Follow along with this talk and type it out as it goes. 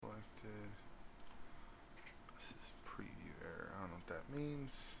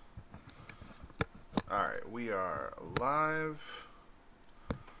means. Alright, we are live.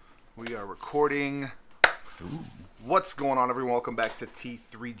 We are recording. Ooh. What's going on, everyone? Welcome back to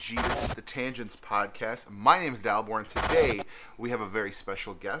T3G. This is the Tangents Podcast. My name is Dalbor, and today we have a very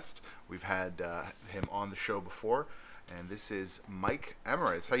special guest. We've had him on the show before, and this is Mike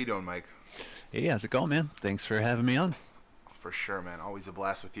Emeritz. How you doing, Mike? Hey, how's it going, man? Thanks for having me on. For sure, man. Always a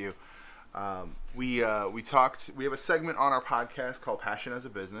blast with you. We talked. We have a segment on our podcast called Passion as a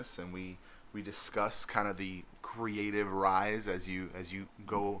Business, and we discuss kind of the creative rise as you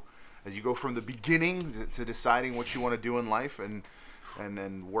go from the beginning to deciding what you want to do in life, and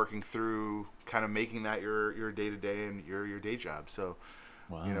then working through kind of making that your day to day and your day job. So,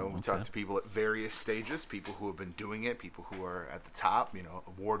 Wow, we talk to people at various stages, people who have been doing it, people who are at the top,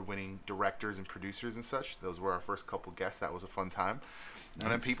 award-winning directors and producers and such. Those were our first couple guests. That was a fun time. Nice.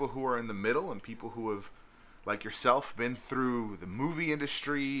 And then people who are in the middle and people who have, like yourself, been through the movie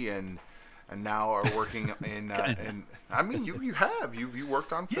industry and now are working in and I mean you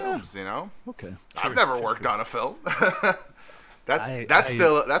worked on films, Okay. I've never worked on a film. That's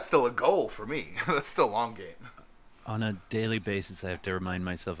still a goal for me. That's still a long game. On a daily basis, I have to remind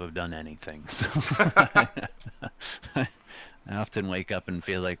myself I've done anything. So I often wake up and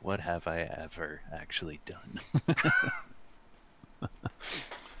feel like, what have I ever actually done?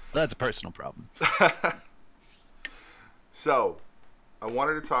 That's a personal problem. So, I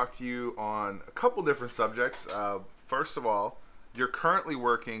wanted to talk to you on a couple different subjects. First of all, you're currently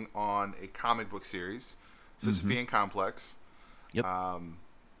working on a comic book series, Sisyphean Complex. Yep.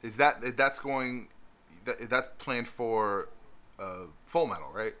 That's planned for Full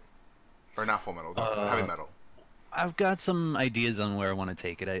Metal, right? Or not Full Metal, Heavy Metal. I've got some ideas on where I want to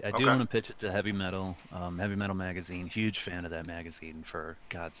take it. I do Okay. want to pitch it to Heavy Metal magazine. Huge fan of that magazine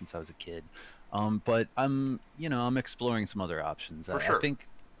since I was a kid. But I'm exploring some other options. For sure. I think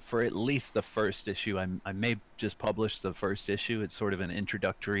for at least the first issue, I may just publish the first issue. It's sort of an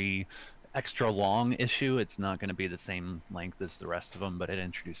introductory, extra long issue. It's not going to be the same length as the rest of them, but it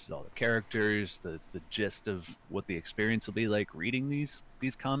introduces all the characters, the gist of what the experience will be like reading these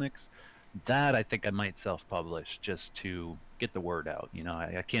comics. That I think I might self-publish just to get the word out.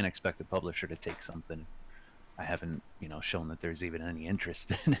 I can't expect a publisher to take something I haven't, shown that there's even any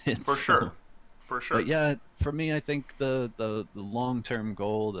interest in it. For sure. But yeah, for me, I think the long-term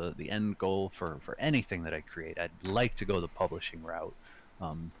goal, the end goal for anything that I create, I'd like to go the publishing route,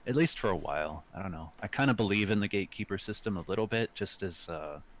 at least for a while. I don't know. I kind of believe in the gatekeeper system a little bit, just as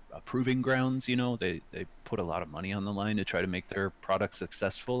a proving grounds. They put a lot of money on the line to try to make their product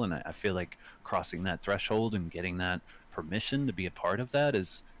successful, and I feel like crossing that threshold and getting that permission to be a part of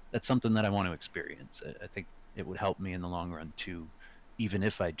that's something that I want to experience. I think it would help me in the long run too, even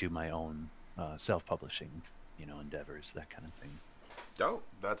if I do my own self-publishing, endeavors, that kind of thing. Dope.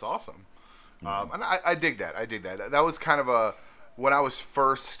 That's awesome. And I dig that. That was kind of when I was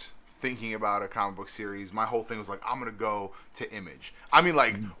first thinking about a comic book series, my whole thing was like, I'm going to go to Image. I mean,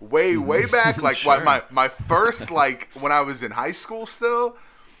 like, way back, like, Sure. my first, like, when I was in high school still,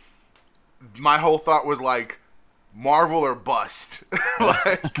 my whole thought was, like, Marvel or bust.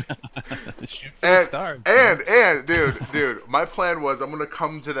 Shoot for the stars. And dude, my plan was I'm gonna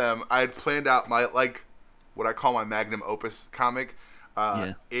come to them. I had planned out my, like, what I call my magnum opus comic.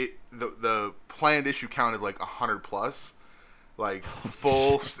 The planned issue count is like 100 plus, like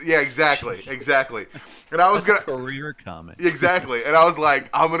full. Yeah, exactly. And I was That's gonna a career comic. Exactly. And I was like,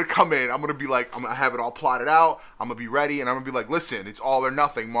 I'm gonna come in. I'm gonna be like, I'm gonna have it all plotted out. I'm gonna be ready, and I'm gonna be like, listen, it's all or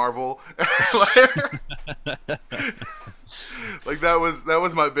nothing, Marvel. Like that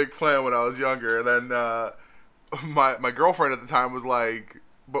was my big plan when I was younger. And then my girlfriend at the time was like,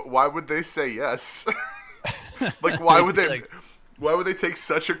 but why would they say yes? Like, why would they take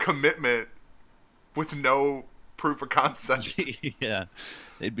such a commitment with no proof of concept? Yeah.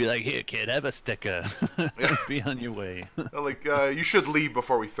 They'd be like, here, kid, have a sticker. Yeah. Be on your way. Like, you should leave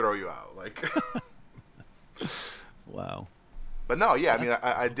before we throw you out. Like, Wow. but no, yeah, I mean,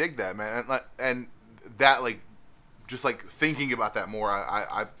 I dig that, man. And that, like, just, like, thinking about that more,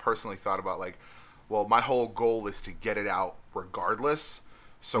 I personally thought about, like, well, my whole goal is to get it out regardless.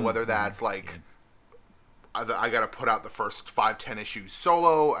 So whether that's, like, I got to put out the first 5-10 issues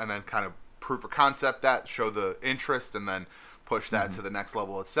solo and then kind of proof of concept that, show the interest, and then push that to the next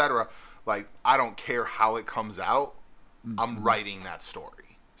level, etc. Like, I don't care how it comes out. I'm writing that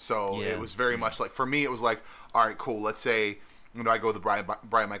story. So it was very much like, for me, it was like, all right, cool. Let's say, I go the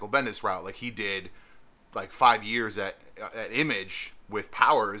Brian Michael Bendis route. Like, he did like 5 years at Image with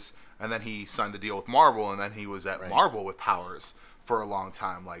Powers, and then he signed the deal with Marvel, and then he was at Marvel with Powers for a long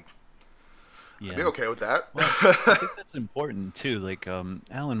time. Like, I'd be Yeah. okay with that. Well, I think that's important too. Like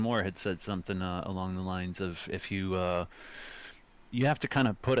Alan Moore had said something along the lines of if you have to kind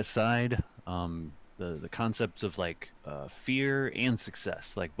of put aside the concepts of like fear and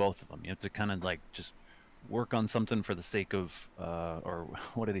success, like both of them. You have to kind of like just work on something for the sake of or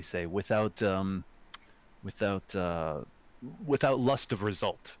what did he say? Without without lust of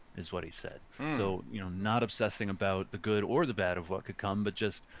result is what he said. Mm, So not obsessing about the good or the bad of what could come, but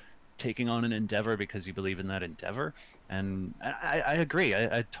just taking on an endeavor because you believe in that endeavor. And I agree. I I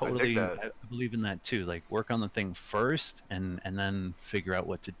dig totally that. I believe in that too. Like work on the thing first and then figure out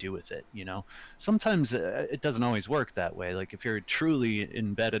what to do with it. Sometimes it doesn't always work that way. Like if you're truly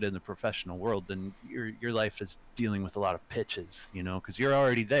embedded in the professional world, then your life is dealing with a lot of pitches. Because you're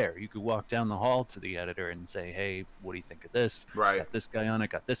already there. You could walk down the hall to the editor and say, "Hey, what do you think of this? Right. Got this guy on it.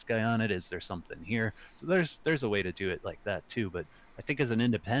 Got this guy on it. Is there something here?" So there's a way to do it like that too. But I think as an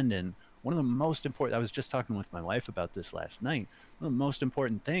independent, one of the most important, I was just talking with my wife about this last night. One of the most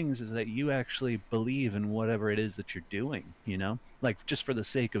important things is that you actually believe in whatever it is that you're doing, like just for the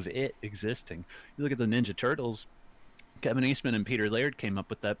sake of it existing. You look at the Ninja Turtles, Kevin Eastman and Peter Laird came up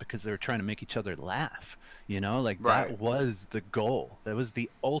with that because they were trying to make each other laugh, like Right. that was the goal. That was the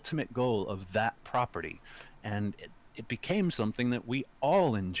ultimate goal of that property. And it became something that we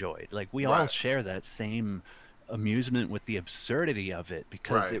all enjoyed. Like we all Right. share that same amusement with the absurdity of it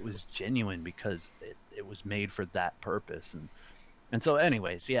because Right. it was genuine, because it was made for that purpose. And so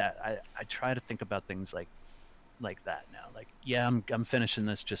anyways, yeah, I try to think about things like that now. Like, yeah, I'm finishing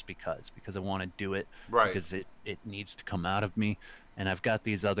this just because I want to do it, Right. because it needs to come out of me, and I've got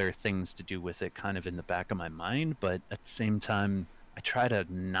these other things to do with it kind of in the back of my mind, but at the same time I try to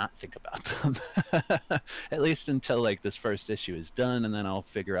not think about them at least until like this first issue is done, and then I'll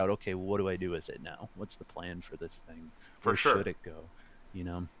figure out, okay, well, what do I do with it now? What's the plan for this thing? For Where sure. should it go? You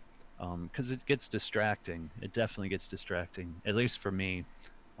know, because it gets distracting. It definitely gets distracting, at least for me.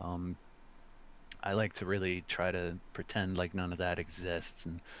 Um, I like to really try to pretend like none of that exists,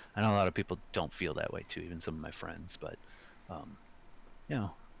 and I know a lot of people don't feel that way too, even some of my friends. But um, you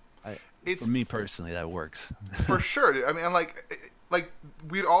know, I for It's me personally, that works. for sure. I mean, I'm like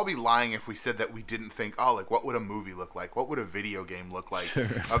we'd all be lying if we said that we didn't think, oh, like what would a movie look like? What would a video game look like Sure.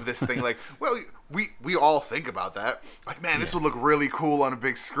 of this thing? Like, well, we all think about that. Like, man, this Yeah. would look really cool on a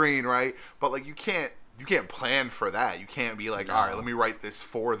big screen, right? But like, you can't plan for that. You can't be like, all right, let No. me write this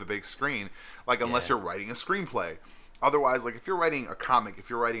for the big screen. Like, unless Yeah. you're writing a screenplay. Otherwise, like if you're writing a comic, if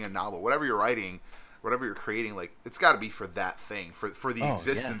you're writing a novel, whatever you're writing, whatever you're creating, like it's got to be for that thing, for the Oh yeah.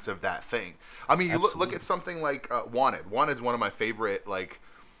 existence of that thing. I mean, you look at Absolutely. something like Wanted. Wanted is one of my favorite,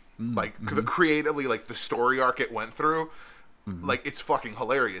 Mm-hmm. creatively, like the story arc it went through. Mm-hmm. Like it's fucking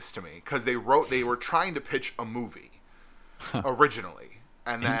hilarious to me because they were trying to pitch a movie Huh. originally,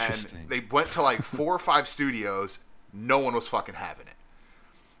 and then Interesting. they went to like 4 or 5 studios. No one was fucking having it.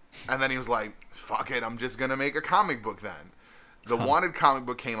 And then he was like, fuck it, I'm just going to make a comic book then. The Huh. Wanted comic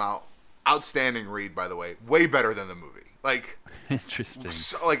book came out. Outstanding read, by the way. Way better than the movie. Interesting.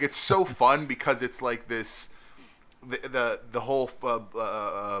 Like it's so fun because it's like this, the whole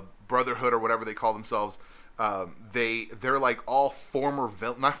brotherhood or whatever they call themselves. They're like all not former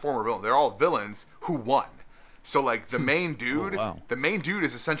villain. They're all villains who won. So like Oh wow. the main dude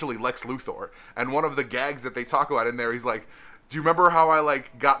is essentially Lex Luthor. And one of the gags that they talk about in there, he's like, "Do you remember how I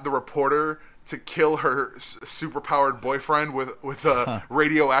like got the reporter to kill her superpowered boyfriend with a Huh.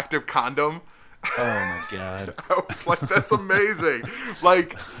 radioactive condom?" Oh my god. I was like, "That's amazing!"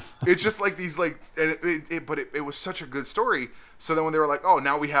 Like, it's just like these and it was such a good story. So then when they were like, "Oh,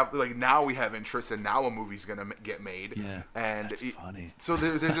 now we have interest, and now a movie's gonna get made," Yeah. and That's funny. so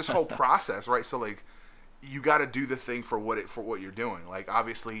there's this whole process, right? So like, you got to do the thing for what you're doing. Like,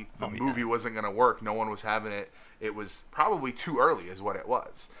 obviously, the Oh yeah. movie wasn't gonna work. No one was having it. It was probably too early, is what it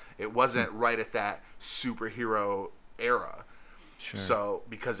was. It Hmm. wasn't right at that superhero era. Sure. So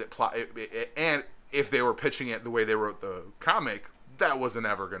because and if they were pitching it the way they wrote the comic, that was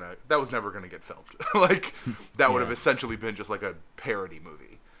never gonna get filmed. Like that would have Yeah. essentially been just like a parody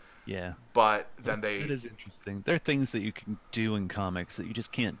movie. Yeah. But then That they is interesting. There are things that you can do in comics that you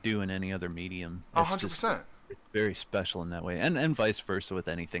just can't do in any other medium. a It's hundred just percent. it's very special in that way, and vice versa with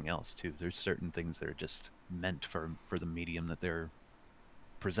anything else too. There's certain things that are just meant for the medium that they're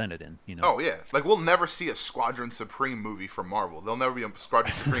presented in. Oh yeah, like we'll never see a Squadron Supreme movie from Marvel. There'll never be a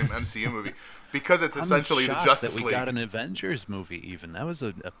Squadron Supreme MCU movie because it's I'm essentially the shocked that Justice we League. got an Avengers movie even. That was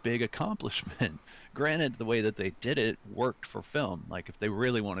a big accomplishment. Granted, the way that they did it worked for film. Like if they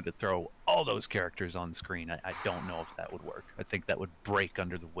really wanted to throw all those characters on screen, I don't know if that would work. I think that would break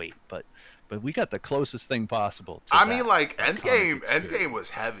under the weight. But we got the closest thing possible to I that, mean, like, that comic Endgame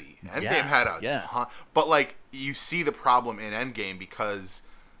was heavy. Endgame Yeah, had a yeah. ton. But, like, you see the problem in Endgame because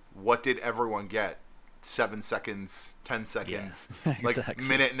what did everyone get? 7 seconds, 10 seconds, like, exactly.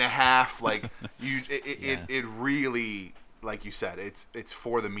 minute and a half. Like, Yeah. it really, like you said, it's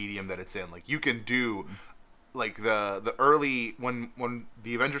for the medium that it's in. Like, you can do, like, the early, when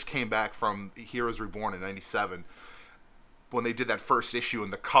the Avengers came back from Heroes Reborn in 97, when they did that first issue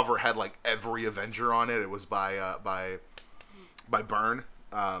and the cover had like every Avenger on it. It was by Byrne.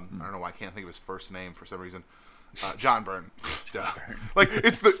 I don't know why I can't think of his first name for some reason. John Byrne. Like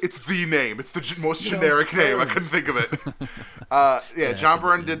it's the name. It's the most generic name. I couldn't think of it. Yeah, John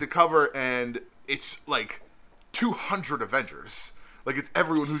Byrne did the cover, and it's like 200 Avengers. Like it's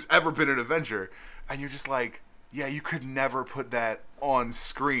everyone who's ever been an Avenger, and you're just like, yeah, you could never put that on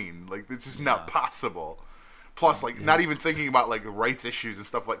screen. Like it's just not possible. Plus, like, not even thinking about, like, rights issues and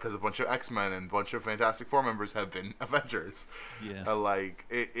stuff, like, because a bunch of X-Men and a bunch of Fantastic Four members have been Avengers. Yeah. Like,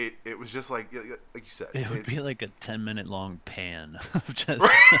 it was just, like you said. It would be like a 10-minute long pan of just...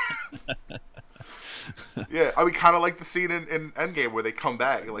 Yeah, I mean, kind of like the scene in Endgame where they come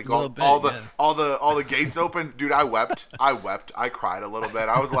back, like, all the gates open. Dude, I wept. I cried a little bit.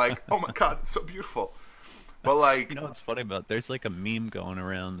 I was like, oh, my God, it's so beautiful. But like, you know what's funny about? There's like a meme going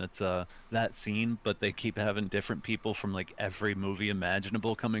around that's that scene, but they keep having different people from like every movie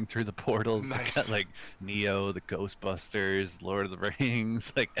imaginable coming through the portals. Nice. They got like Neo, the Ghostbusters, Lord of the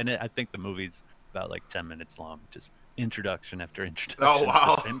Rings, like, and I think the movie's about like 10 minutes long, just introduction after introduction. Oh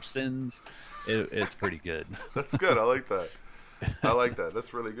wow, The Simpsons. It's pretty good. That's good. I like that.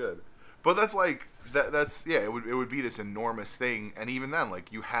 That's really good. But that's like that's yeah. It would be this enormous thing, and even then,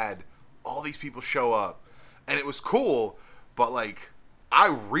 like you had all these people show up. And it was cool, but, like, I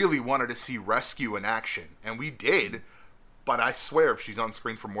really wanted to see Rescue in action. And we did, but I swear if she's on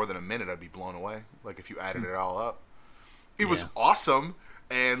screen for more than a minute, I'd be blown away. Like, if you added it all up. It was awesome.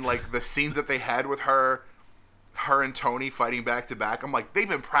 And, like, the scenes that they had with her and Tony fighting back-to-back, I'm like, they've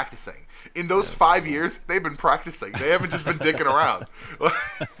been practicing. In those 5 years, they've been practicing. They haven't just been dicking around.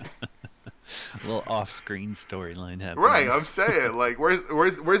 A little off-screen storyline happening. Right, I'm saying, like, where's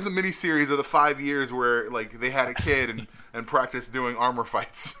the miniseries of the 5 years where like they had a kid and practiced doing armor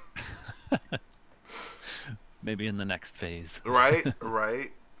fights? Maybe in the next phase. Right,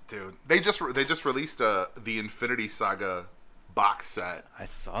 dude. They just released the Infinity Saga box set. I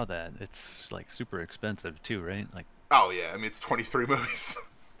saw that. It's like super expensive too, right? Like, oh yeah, I mean it's 23 movies.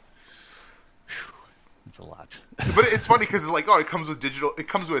 it's a lot. But it's funny because it's like, oh, it comes with digital. It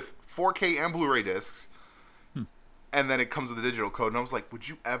comes with 4K and Blu-ray discs, and then it comes with the digital code. And I was like, would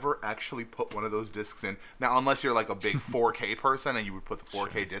you ever actually put one of those discs in? Now, unless you're like a big 4K person and you would put the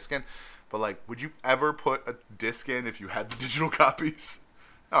 4K disc in, but like, would you ever put a disc in if you had the digital copies?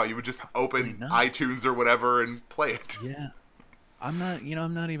 No, you would just open iTunes or whatever and play it. Yeah. I'm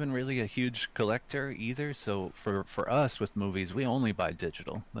not even really a huge collector either. So for us with movies, we only buy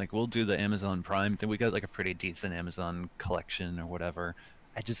digital. Like we'll do the Amazon Prime thing. We got like a pretty decent Amazon collection or whatever.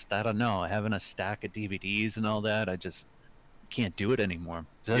 I don't know. Having a stack of DVDs and all that, I just can't do it anymore.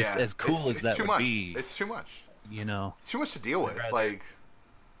 So as cool as that would be, it's too much. You know, it's too much to deal with.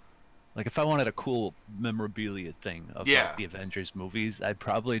 Like if I wanted a cool memorabilia thing of like, the Avengers movies, I'd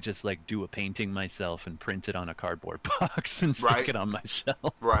probably just like do a painting myself and print it on a cardboard box and stick it on my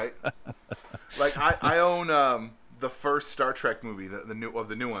shelf. Right. Like I own the first Star Trek movie, the new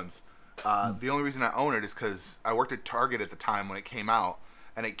ones. The only reason I own it is because I worked at Target at the time when it came out,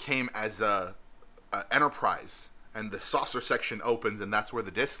 and it came as a Enterprise, and the saucer section opens, and that's where the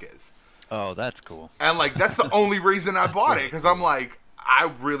disc is. Oh, that's cool. And like that's the only reason I bought it, because I'm like,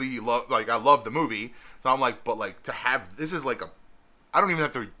 I really love the movie, so I'm like, but like to have this is like I don't even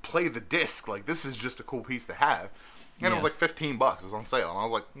have to play the disc. Like this is just a cool piece to have, and it was like $15. It was on sale, and I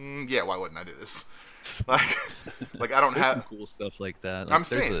was like, yeah, why wouldn't I do this? Like I don't have some cool stuff like that. Like, I'm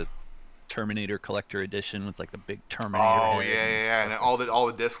saying. There's a Terminator Collector Edition with like the big Terminator. Oh head yeah, and all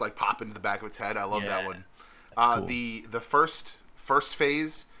the discs like pop into the back of its head. I love that one. Cool. The first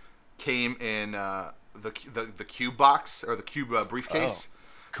phase came in the cube box or the cube briefcase. Oh,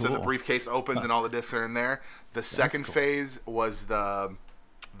 cool. So the briefcase opens and all the discs are in there. The second phase was the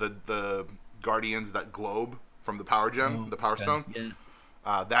Guardians, that globe from the Power Gem, the Power Stone.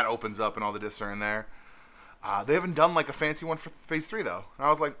 Yeah. That opens up and all the discs are in there. They haven't done like a fancy one for phase 3 though. And I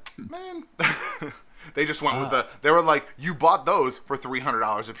was like, man. They just went with they were like, you bought those for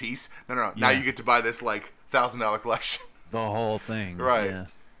 $300 a piece. No. Now you get to buy this like $1,000 collection. The whole thing. Right. Yeah.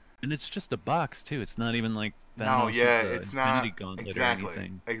 And it's just a box too. It's not even like No, Thanos' yeah, it's Infinity not Gauntlet or exactly.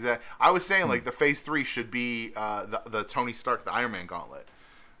 anything. Exactly. I was saying Hmm. like the Phase 3 should be the Tony Stark, the Iron Man gauntlet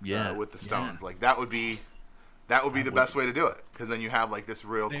Yeah, with the yeah. stones. Like that would be That the would best way to do it, because then you have like this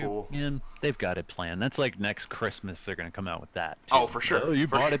real they cool. man, they've got it planned. That's like next Christmas they're gonna come out with that Oh, too. for sure. Oh, you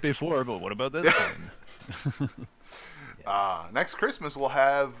For bought sure. it before, but what about this one? Yeah. Next Christmas we'll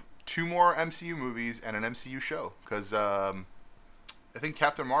have two more MCU movies and an MCU show, because I think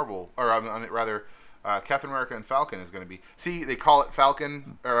Captain Marvel, or rather, Captain America and Falcon is going to be. See, they call it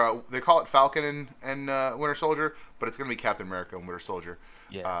Falcon, or they call it Falcon and Winter Soldier, but it's going to be Captain America and Winter Soldier.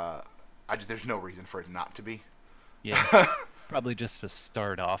 Yeah. There's no reason for it not to be. Yeah. Probably just to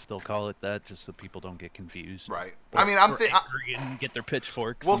start off, they'll call it that, just so people don't get confused. Right. Or, I mean, I'm or thinking. angry and get their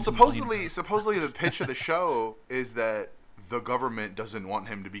pitchforks. Well, and complain about supposedly the pitch of the show is that the government doesn't want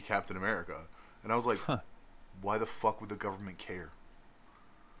him to be Captain America, and I was like, Huh. why the fuck would the government care?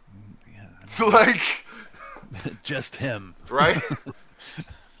 Yeah, It's like, just him. right?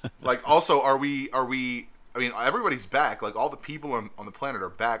 Like, also, are we? I mean, everybody's back. Like, all the people on the planet are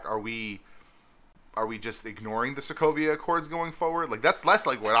back. Are we just ignoring the Sokovia Accords going forward? Like, that's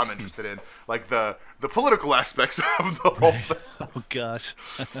like what I'm interested in. Like the political aspects of the whole thing. Oh gosh.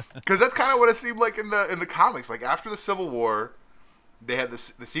 Because that's kind of what it seemed like in the comics. Like, after the Civil War, they had the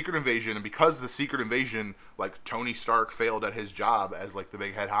secret invasion, and because the secret invasion, like, Tony Stark failed at his job as like the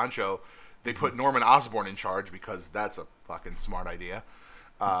big head honcho, they put Norman Osborn in charge, because that's a fucking smart idea.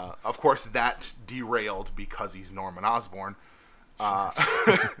 Of course, that derailed because he's Norman Osborn. Uh,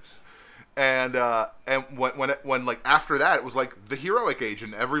 and when like after that, it was like the heroic age,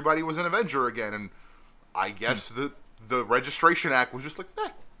 and everybody was an Avenger again. And I guess the Registration Act was just like,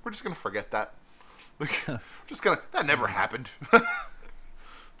 we're just gonna forget that. Like, we're just gonna, that never happened.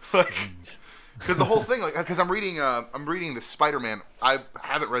 Like, because the whole thing, like, because I'm reading the Spider-Man. I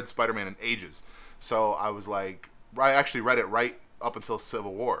haven't read Spider-Man in ages, so I was like, I actually read it right up until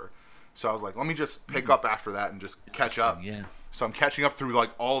Civil War. So I was like, let me just pick up after that and just catch up. Yeah. So I'm catching up through like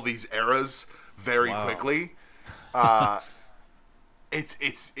all these eras very Wow. quickly.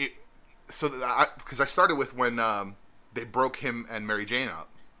 So because I started with when they broke him and Mary Jane up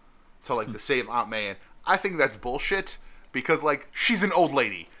to like to save Aunt May, and I think that's bullshit, because like, she's an old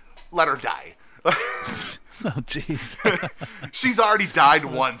lady, let her die. Oh jeez. She's already died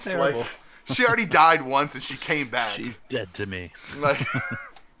once. terrible. Like, she already died once and she came back. She's dead to me. Like,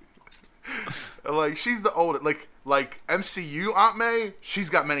 like, she's the old, like MCU Aunt May, she's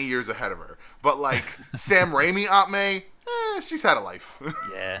got many years ahead of her. But like Sam Raimi Aunt May, she's had a life.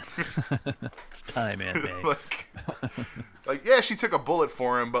 Yeah. It's time, Aunt May. like, yeah, she took a bullet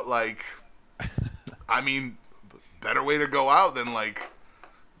for him, but like, I mean, better way to go out than like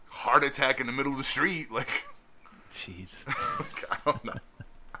heart attack in the middle of the street. Like, Jeez. I don't know.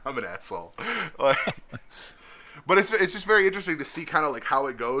 I'm an asshole. Like, but it's just very interesting to see kind of like how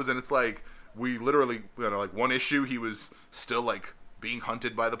it goes, and it's like, we literally, like, one issue he was still like being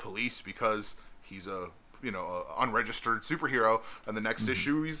hunted by the police because he's a unregistered superhero, and the next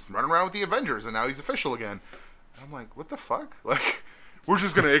issue he's running around with the Avengers, and now he's official again. And I'm like, what the fuck? Like, we're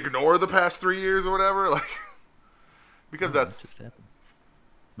just gonna ignore the past 3 years or whatever, like, because What that's just happened?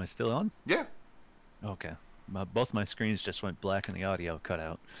 Am I still on? yeah. Okay. Both my screens just went black and the audio cut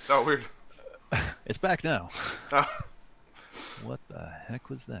out. Oh, weird. It's back now. Oh, What the heck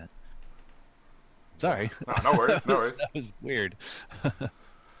was that? Sorry. no worries, no worries. That was weird. But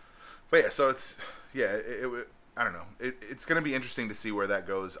yeah, so it's I don't know. It's going to be interesting to see where that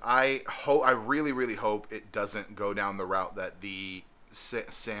goes. I really, really hope it doesn't go down the route that the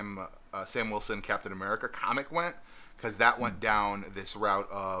Sam Wilson Captain America comic went, because that went down this route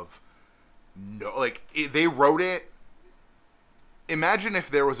of they wrote it. Imagine if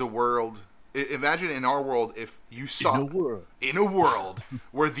there was a world. Imagine in our world if you saw in a world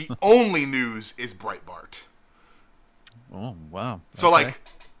where the only news is Breitbart. Oh wow. So Okay. like,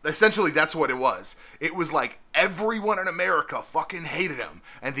 essentially that's what it was. It was like everyone in America fucking hated him,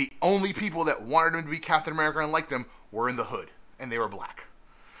 and the only people that wanted him to be Captain America and liked him were in the hood, and they were black.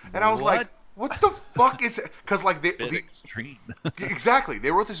 And I was like, what the fuck is it? Because like Bit extreme. exactly,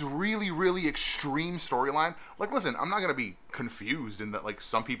 they wrote this really, really extreme storyline. Like, listen, I'm not gonna be confused in that like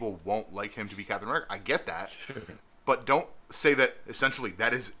some people won't like him to be Captain America. I get that, Sure. but don't say that essentially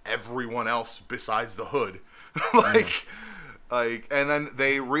that is everyone else besides the hood. Like, and then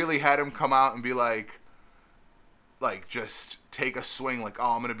they really had him come out and be like just take a swing, like,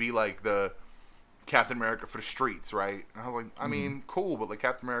 oh, I'm gonna be like the Captain America for the streets, right? And I was like, I mean, cool, but like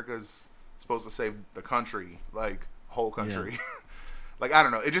Captain America's supposed to save the country, like whole country. Like, I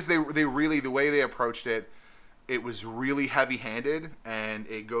don't know. It just they really, the way they approached it it was really heavy-handed, and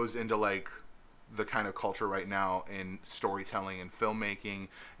it goes into like the kind of culture right now in storytelling and filmmaking,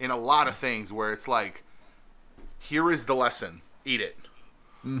 in a lot of things where it's like, here is the lesson, eat it.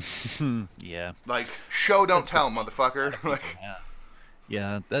 Yeah. Like, show don't tell, motherfucker. Like,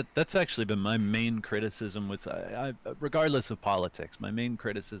 yeah, that's actually been my main criticism with, regardless of politics, my main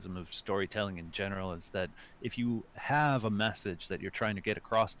criticism of storytelling in general is that if you have a message that you're trying to get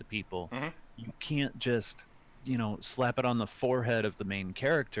across to people, you can't just, slap it on the forehead of the main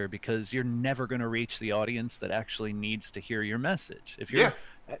character, because you're never going to reach the audience that actually needs to hear your message. If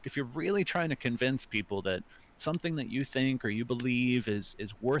you're really trying to convince people that something that you think or you believe is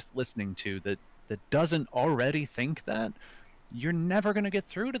worth listening to, that doesn't already think that, you're never going to get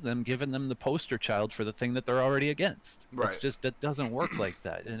through to them, giving them the poster child for the thing that they're already against. Right. It's just, it doesn't work like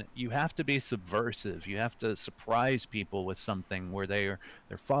that. And you have to be subversive. You have to surprise people with something where they're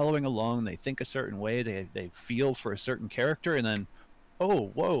following along, they think a certain way, they feel for a certain character, and then, oh,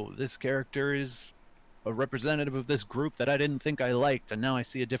 whoa, this character is a representative of this group that I didn't think I liked, and now I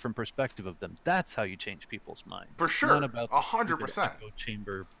see a different perspective of them. That's how you change people's minds. For sure. It's not about 100%. echo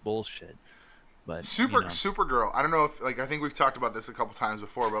chamber bullshit. But Supergirl, I don't know if, like, I think we've talked about this a couple times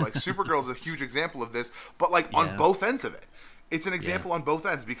before, but like Supergirl is a huge example of this, but like on both ends of it. It's an example on both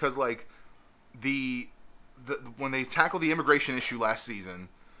ends, because like the when they tackled the immigration issue last season,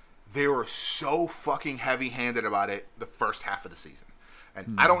 they were so fucking heavy-handed about it the first half of the season.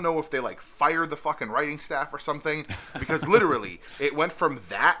 And I don't know if they like fired the fucking writing staff or something, because literally it went from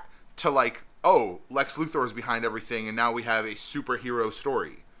that to like, oh, Lex Luthor is behind everything and now we have a superhero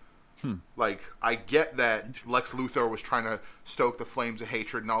story. Like, I get that Lex Luthor was trying to stoke the flames of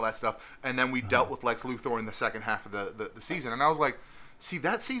hatred and all that stuff, and then we dealt with Lex Luthor in the second half of the season, and I was like, see,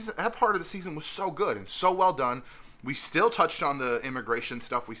 that part of the season was so good and so well done. We still touched on the immigration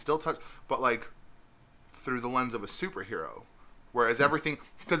stuff, but like through the lens of a superhero, whereas everything,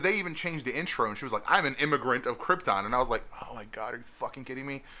 because they even changed the intro, and she was like, I'm an immigrant of Krypton, and I was like, oh my god, are you fucking kidding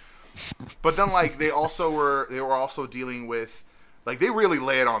me? But then like they were also dealing with, like, they really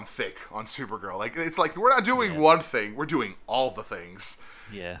lay it on thick on Supergirl. Like, it's like, we're not doing one thing, we're doing all the things.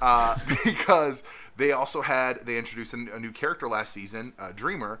 Yeah. Because they introduced a new character last season,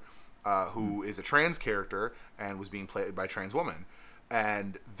 Dreamer, who is a trans character and was being played by a trans woman.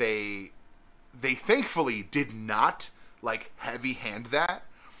 And they thankfully did not, like, heavy-hand that.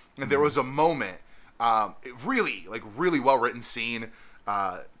 And there was a moment, really well-written scene.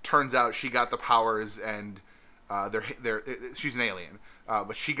 Turns out she got the powers, and she's an alien,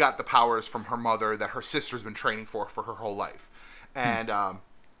 but she got the powers from her mother that her sister's been training for her whole life. And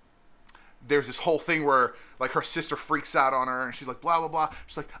there's this whole thing where, like, her sister freaks out on her, and she's like, blah, blah, blah.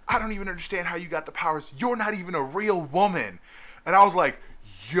 She's like, I don't even understand how you got the powers. You're not even a real woman. And I was like,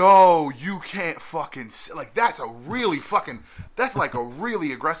 yo, you can't fucking... Like, that's like a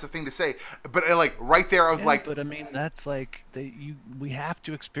really aggressive thing to say. But, like, right there, I was like... But, I mean, that's like... we have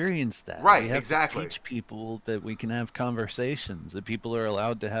to experience that. Right, we have exactly. to teach people that we can have conversations, that people are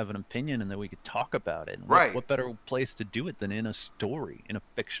allowed to have an opinion, and that we could talk about it. And right. What better place to do it than in a story, in a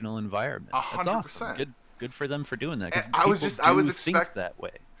fictional environment? 100%. That's awesome. Good for them for doing that. I was think that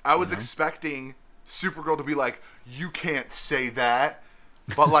way. I was expecting Supergirl to be like, you can't say that.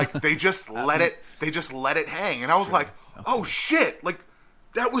 But like they just let it hang, and I was like, oh shit, like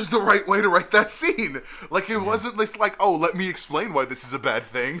that was the right way to write that scene. Like it wasn't just like, oh, let me explain why this is a bad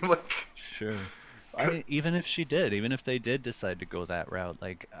thing. Like, sure. Even if they did decide to go that route,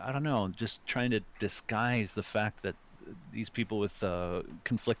 like, I don't know, just trying to disguise the fact that these people with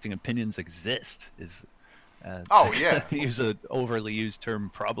conflicting opinions exist is, to use an overly used term,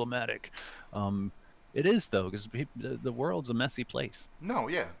 problematic. It is, though, because the world's a messy place. No,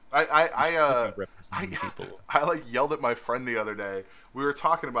 yeah. I like yelled at my friend the other day. We were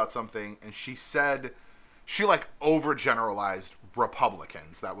talking about something, and she said, she like overgeneralized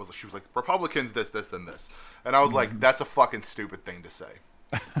Republicans. She was like, Republicans this, this, and this. And I was like, that's a fucking stupid thing to say.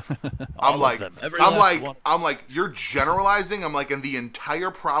 I'm like, you're generalizing. I'm like, and the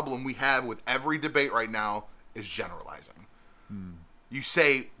entire problem we have with every debate right now is generalizing. You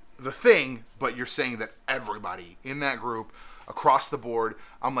say the thing, but you're saying that everybody in that group across the board.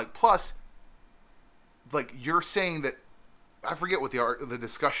 I'm like, plus, like, you're saying that, I forget what the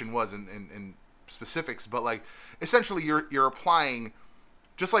discussion was in specifics, but like essentially you're applying,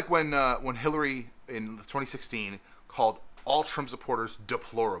 just like when Hillary in 2016 called all Trump supporters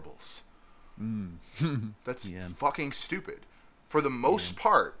deplorables. That's fucking stupid. for the most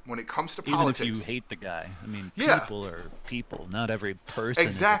part, when it comes to Even politics, if you hate the guy, I mean, yeah, people are people. Not every person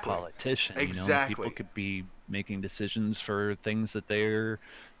exactly, is a politician. exactly, People could be making decisions for things that they're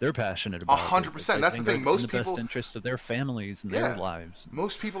passionate about. That 100%. they That's the think thing. are in Most the best people, interest of their families and their yeah, lives.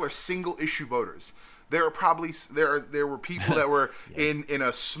 most people are single issue voters. There are probably there were people that were Yeah. in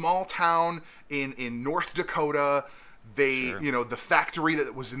a small town in North Dakota. They, Sure. you know, the factory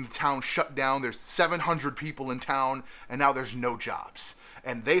that was in the town shut down. There's 700 people in town, and now there's no jobs.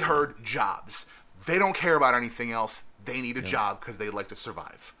 And they heard jobs. They don't care about anything else. They need a job because they like to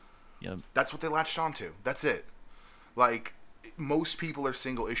survive. Yep. That's what they latched onto. That's it. Like, most people are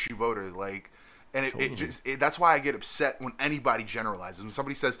single issue voters. Like, and it just that's why I get upset when anybody generalizes. When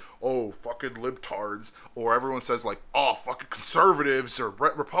somebody says, "Oh, fucking libtards," or everyone says like, "Oh, fucking conservatives," or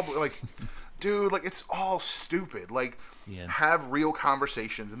Republic, like. Dude, like, it's all stupid. Like, have real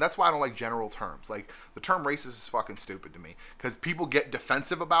conversations. And that's why I don't like general terms. Like, the term racist is fucking stupid to me. Because people get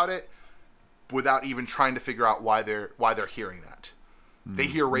defensive about it without even trying to figure out why they're hearing that. They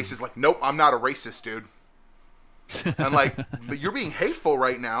hear racist like, nope, I'm not a racist, dude. And, like, but you're being hateful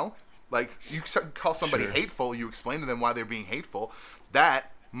right now. Like, you call somebody hateful, you explain to them why they're being hateful.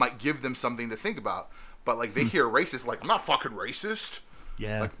 That might give them something to think about. But, like, they hear racist like, I'm not fucking racist.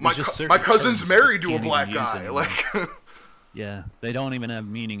 Yeah, like my cousin's married to a black guy. Like, yeah, they don't even have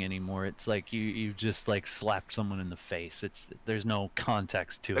meaning anymore. It's like you just like slapped someone in the face. There's no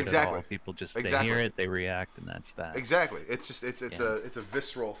context to it at all. People just they hear it, they react, and that's that. Exactly. It's just it's a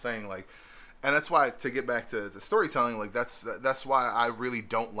visceral thing. Like, and that's why, to get back to storytelling, like that's why I really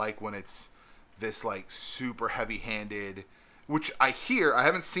don't like when it's this like super heavy-handed. Which I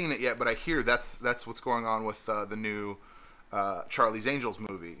haven't seen it yet, but I hear that's what's going on with the new. Charlie's Angels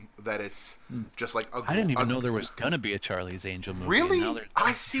movie, that it's just like I didn't even know there was gonna be a Charlie's Angel movie. Really?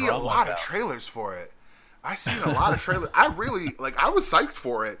 I see a lot of trailers for it. I seen a lot of trailers. I really I was psyched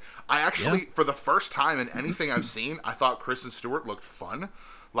for it. I actually, for the first time in anything I've seen, I thought Kristen Stewart looked fun.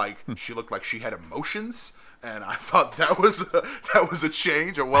 Like, she looked like she had emotions, and I thought that was a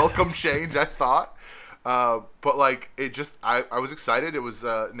change, a welcome change, I thought. But like, it just, I was excited. It was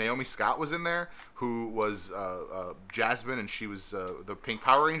Naomi Scott was in there, who was Jasmine, and she was the Pink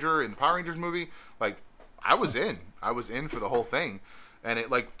Power Ranger in the Power Rangers movie. Like, I was in for the whole thing, and it,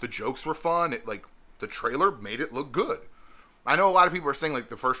 like, the jokes were fun. It, like, the trailer made it look good. I know a lot of people are saying like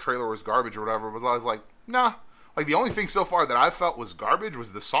the first trailer was garbage or whatever, but I was like, nah. Like, the only thing so far that I felt was garbage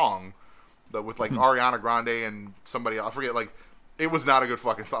was the song, with like Ariana Grande and somebody else. I forget. Like, it was not a good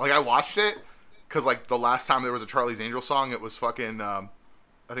fucking song. Like, I watched it because like the last time there was a Charlie's Angel song, it was fucking. I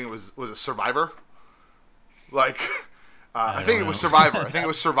think it was a Survivor. Like, I think it was Survivor. I think it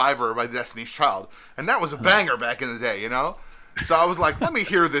was Survivor by Destiny's Child, and that was a banger back in the day, you know. So I was like, let me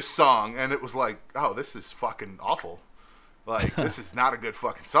hear this song, and it was like, oh, this is fucking awful. Like, this is not a good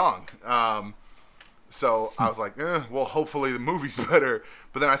fucking song. So I was like, well, hopefully the movie's better.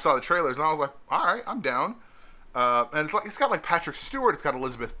 But then I saw the trailers, and I was like, all right, I'm down. And it's got like Patrick Stewart, it's got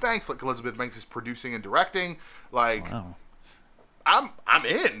Elizabeth Banks. Like, Elizabeth Banks is producing and directing. Like, wow. I'm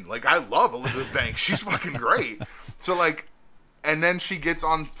in. Like, I love Elizabeth Banks. She's fucking great. So like, and then she gets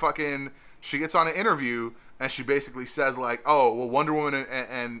on an interview, and she basically says like, oh, well, Wonder Woman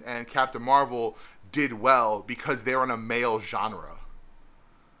and Captain Marvel did well because they're in a male genre.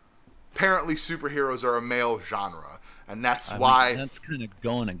 Apparently, superheroes are a male genre, and that's why... that's kind of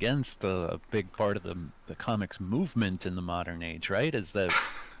going against a big part of the comics movement in the modern age, right? Is that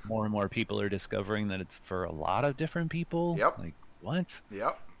more and more people are discovering that it's for a lot of different people? Yep. Like, what?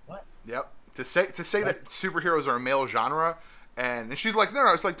 Yep. What? Yep. To say that superheroes are a male genre, and she's like,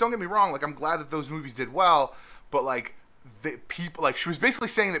 no, it's like, don't get me wrong, like, I'm glad that those movies did well, but like, people, like, she was basically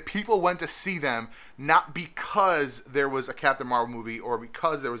saying that people went to see them not because there was a Captain Marvel movie or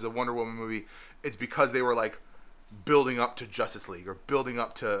because there was a Wonder Woman movie. It's because they were like building up to Justice League or building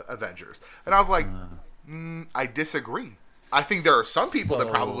up to Avengers. And I was like, I disagree. I think there are some people that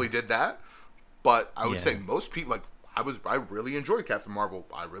probably did that, but I would say most people, like, I really enjoyed Captain Marvel.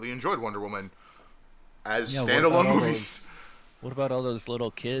 I really enjoyed Wonder Woman as standalone movies. What about all those little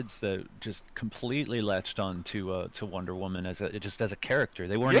kids that just completely latched on to Wonder Woman as a character?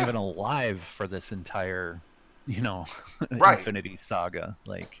 They weren't even alive for this entire, Infinity Saga.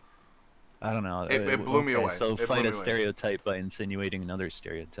 Like, I don't know. It blew me away. So fight a stereotype by insinuating another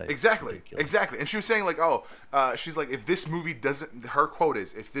stereotype. Exactly. And she was saying like, she's like, if this movie doesn't, her quote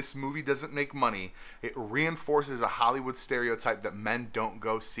is, if this movie doesn't make money, it reinforces a Hollywood stereotype that men don't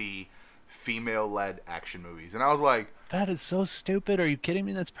go see female-led action movies. And I was like, that is so stupid. Are you kidding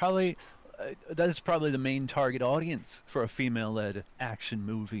me? That's probably that is probably the main target audience for a female-led action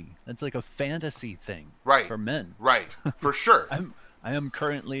movie. That's like a fantasy thing Right. for men. Right. For sure. I am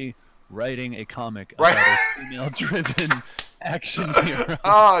currently writing a comic Right. about a female-driven action hero.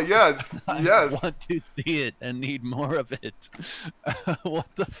 Ah, yes. I Yes. want to see it and need more of it. What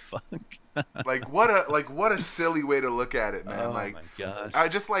the fuck? What a silly way to look at it, man. Oh like my gosh. I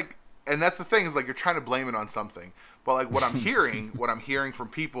just like, and that's the thing is like you're trying to blame it on something. But like what I'm hearing from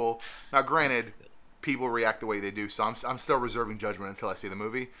people. Now, granted, people react the way they do, so I'm still reserving judgment until I see the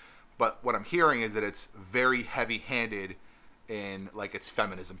movie. But what I'm hearing is that it's very heavy-handed in like its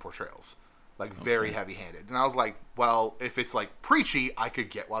feminism portrayals, like very heavy-handed. And I was like, well, if it's like preachy, I could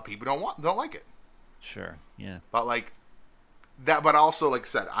get why people don't like it. Sure. Yeah. But like that, but also like I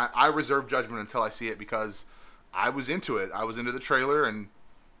said, I reserve judgment until I see it because I was into it. I was into the trailer, and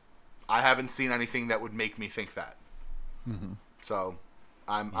I haven't seen anything that would make me think that. Mm-hmm. So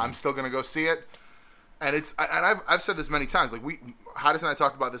I'm still gonna go see it. And I've said this many times. Like Hottest and I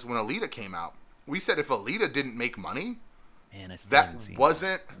talked about this when Alita came out. We said if Alita didn't make money, Man, I still that haven't seen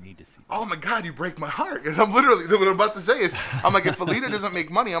wasn't. it. I need to see. Oh my God, you break my heart. Because I'm literally what I'm about to say is I'm like if Alita doesn't make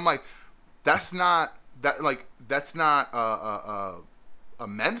money, I'm like that's not a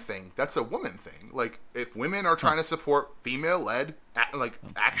men thing. That's a woman thing. Like if women are trying to support female-led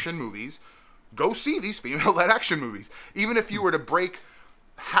action movies, go see these female-led action movies. Even if you were to break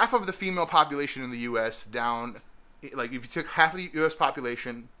half of the female population in the U.S. down, like if you took half of the U.S.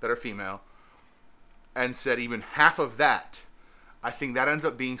 population that are female and said even half of that, I think that ends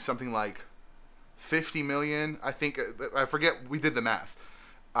up being something like 50 million. I think, I forget, we did the math.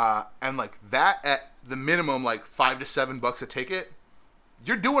 And like that at the minimum, like $5 to $7 a ticket,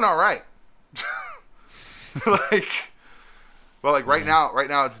 you're doing all right. Right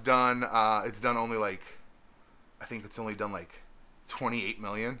now it's done only like, I think it's only done like 28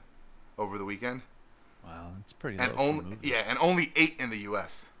 million over the weekend. Wow, that's pretty and low. And only 8 in the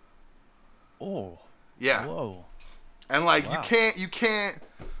US. Oh. Yeah. Whoa. And like Wow. you can't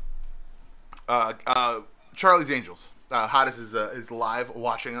Charlie's Angels. Hottest is live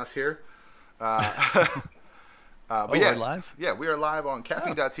watching us here. But we're live? Yeah, we are live on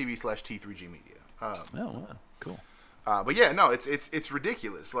caffeine.tv/T3G Media. Oh, wow. Cool. But yeah, no, it's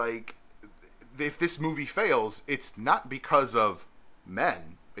ridiculous. Like, if this movie fails, it's not because of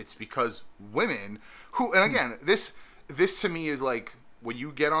men. It's because women who, and again, this to me is like when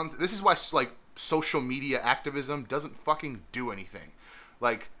you get on. This is why like social media activism doesn't fucking do anything.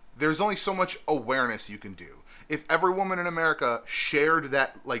 Like, there's only so much awareness you can do. If every woman in America shared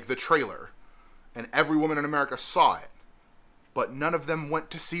that, like the trailer, and every woman in America saw it, but none of them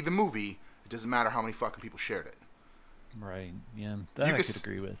went to see the movie, it doesn't matter how many fucking people shared it. Right. Yeah. That I could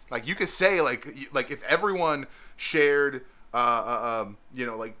agree with. Like, you could say like if everyone shared,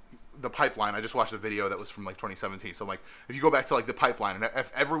 like the pipeline. I just watched a video that was from like 2017. So like, if you go back to like the pipeline, and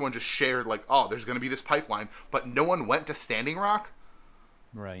if everyone just shared like, oh, there's going to be this pipeline, but no one went to Standing Rock,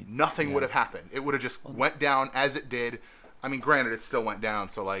 right? Nothing would have happened. It would have just went down as it did. I mean, granted, it still went down.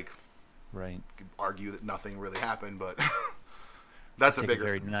 So like, right. You could argue that nothing really happened, but. That's a bigger,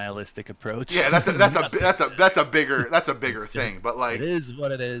 very nihilistic approach. Yeah, that's a bigger thing. But like, it is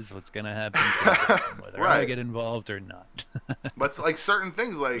what it is. What's gonna happen, whether right. I get involved or not. But it's like certain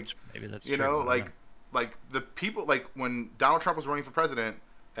things, like maybe that's you true, know, like the people, like when Donald Trump was running for president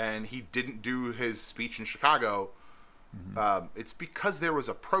and he didn't do his speech in Chicago, it's because there was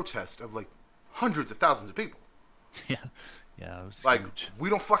a protest of like hundreds of thousands of people. Yeah, it was like huge.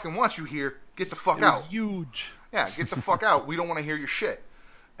 We don't fucking want you here. Get the fuck it out. Was huge. Yeah, get the fuck out. We don't want to hear your shit.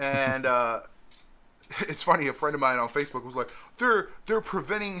 And it's funny, a friend of mine on Facebook was like, they're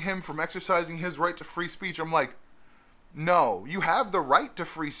preventing him from exercising his right to free speech. I'm like, no, you have the right to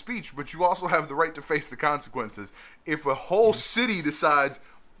free speech, but you also have the right to face the consequences. If a whole city decides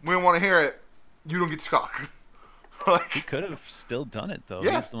we don't want to hear it, you don't get to talk. Like, he could have still done it though.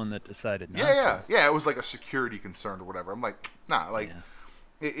 Yeah. He's the one that decided not to. Yeah, it was like a security concern or whatever. I'm like, nah, like. Yeah.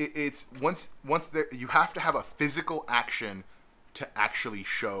 It's once there, you have to have a physical action to actually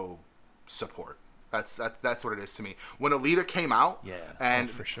show support. That's what it is to me. When Alita came out,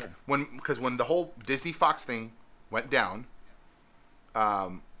 and for sure, because when the whole Disney Fox thing went down,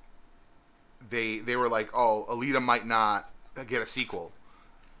 they were like, oh, Alita might not get a sequel,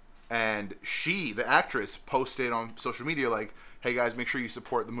 and the actress, posted on social media like, hey guys, make sure you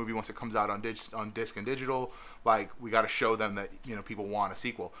support the movie once it comes out on disc and digital. Like, we got to show them that, you know, people want a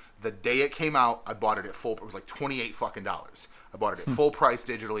sequel. The day it came out, I bought it at full. It was like $28 fucking. I bought it at full price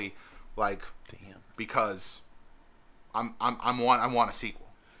digitally, like, damn, because I want a sequel.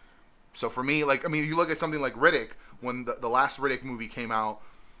 So for me, like, I mean, you look at something like Riddick. When the last Riddick movie came out,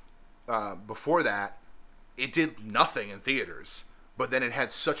 before that, it did nothing in theaters. But then it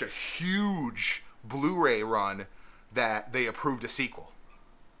had such a huge Blu-ray run that they approved a sequel.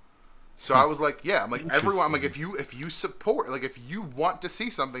 So I was like, yeah, I'm like everyone. I'm like, if you support, like if you want to see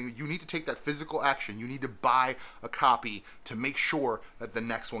something, you need to take that physical action. You need to buy a copy to make sure that the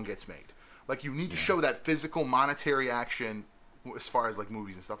next one gets made. Like you need to show that physical monetary action as far as like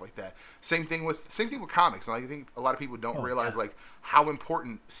movies and stuff like that. Same thing with comics. And I think a lot of people don't realize like how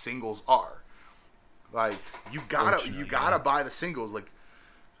important singles are. Like you gotta buy the singles. Like,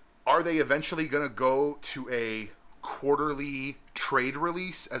 are they eventually gonna go to a quarterly trade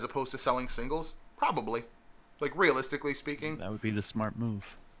release as opposed to selling singles? Probably. Like realistically speaking, that would be the smart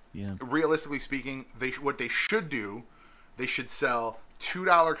move. Yeah. Realistically speaking, what they should do, they should sell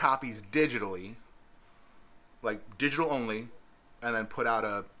 $2 copies digitally, like digital only, and then put out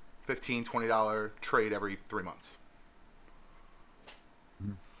a $15-$20 trade every 3 months.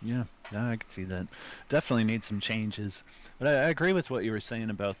 Yeah, I can see that. Definitely need some changes. But I agree with what you were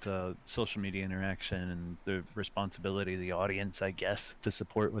saying about social media interaction and the responsibility of the audience, I guess, to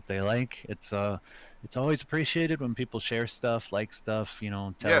support what they like. It's always appreciated when people share stuff, like stuff,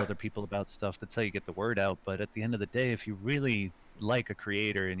 tell other people about stuff. That's how you get the word out. But at the end of the day, if you really like a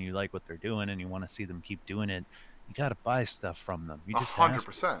creator and you like what they're doing and you want to see them keep doing it, you got to buy stuff from them. You just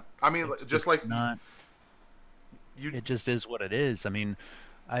 100%. I mean, just like not. It just is what it is. I mean,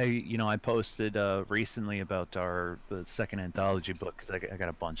 I posted recently about the second anthology book because I got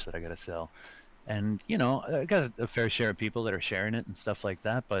a bunch that I got to sell, and I got a fair share of people that are sharing it and stuff like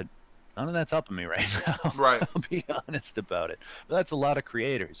that, but none of that's helping me right now. Right. I'll be honest about it. But that's a lot of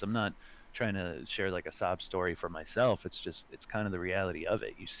creators. I'm not trying to share like a sob story for myself. It's kind of the reality of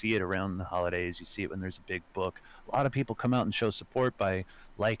it. You see it around the holidays. You see it when there's a big book. A lot of people come out and show support by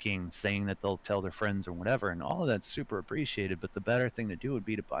liking, saying that they'll tell their friends or whatever, and all of that's super appreciated. But the better thing to do would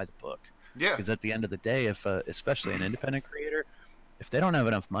be to buy the book. Yeah. Because at the end of the day, if especially an independent creator, if they don't have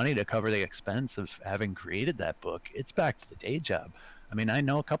enough money to cover the expense of having created that book, it's back to the day job. I mean, I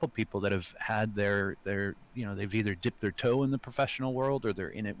know a couple people that have had their they've either dipped their toe in the professional world or they're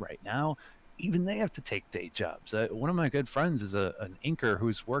in it right now. Even they have to take day jobs. One of my good friends is an inker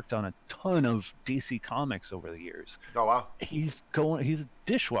who's worked on a ton of DC comics over the years. Oh wow. He's a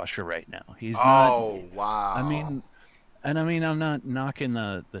dishwasher right now. Wow. I mean, I'm not knocking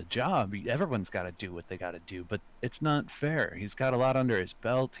the job. Everyone's got to do what they got to do, but it's not fair. He's got a lot under his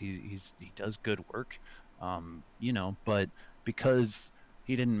belt. He does good work, but because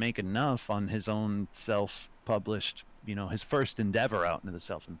he didn't make enough on his own self-published, his first endeavor out into the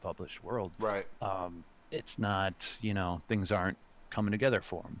self-published world. Right. It's not, things aren't coming together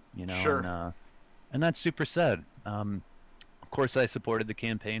for him, Sure. And that's super sad. Of course, I supported the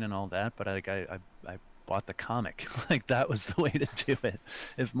campaign and all that, but I bought the comic. Like that was the way to do it.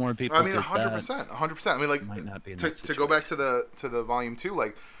 If more people, I mean, 100%, 100%. I mean, like might not be to go back to the volume 2,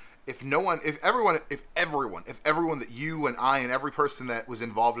 like. If everyone that you and I and every person that was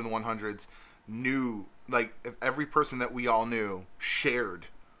involved in the 100s knew, like if every person that we all knew shared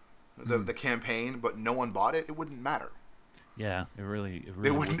the campaign, but no one bought it, it wouldn't matter. Yeah, it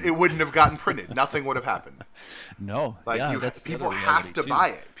wouldn't have gotten printed. Nothing would have happened. No, like people have to buy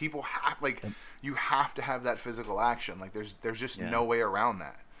it. People have you have to have that physical action. Like there's just no way around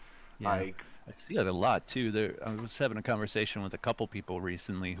that. Yeah. Like. I see it a lot too. I was having a conversation with a couple people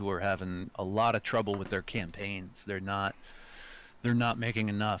recently who are having a lot of trouble with their campaigns. They're not making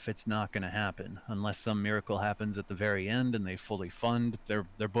enough. It's not going to happen unless some miracle happens at the very end and they fully fund their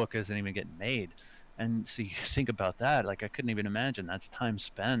book isn't even getting made. And so you think about that. Like I couldn't even imagine that's time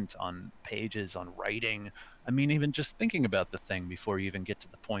spent on pages, on writing. I mean, even just thinking about the thing before you even get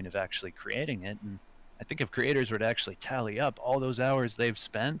to the point of actually creating it. And I think if creators were to actually tally up all those hours they've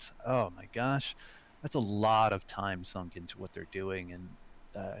spent, oh my gosh, that's a lot of time sunk into what they're doing. And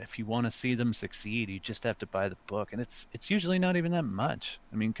if you want to see them succeed, you just have to buy the book. And it's usually not even that much.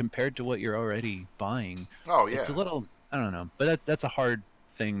 I mean, compared to what you're already buying, it's a little, I don't know. But that's a hard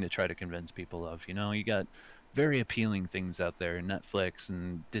thing to try to convince people of. You got very appealing things out there, Netflix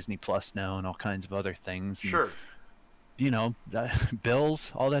and Disney Plus now and all kinds of other things. And, sure.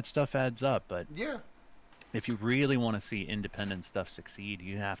 Bills, all that stuff adds up. But yeah. If you really want to see independent stuff succeed,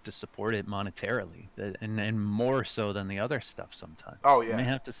 you have to support it monetarily, and more so than the other stuff sometimes. Oh, yeah. You may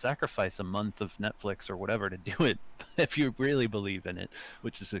have to sacrifice a month of Netflix or whatever to do it if you really believe in it,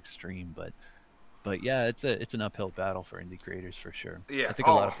 which is extreme. But But yeah, it's an uphill battle for indie creators for sure. Yeah. I think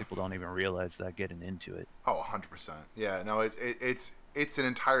a lot Oh. of people don't even realize that getting into it. Oh, 100%. Yeah. No, it's an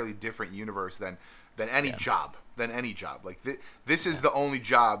entirely different universe than any Yeah. job. Than any job. Like this is the only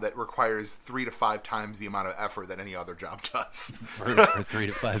job that requires 3 to 5 times the amount of effort that any other job does. For 3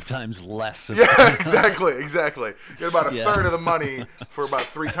 to 5 times less. Yeah, exactly. You get about a Yeah. third of the money for about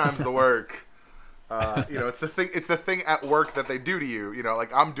 3 times the work. It's the thing. It's the thing at work that they do to you.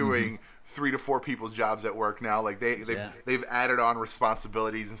 Like I'm doing 3 to 4 people's jobs at work now. Like they've added on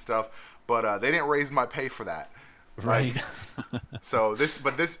responsibilities and stuff, but they didn't raise my pay for that. Right. So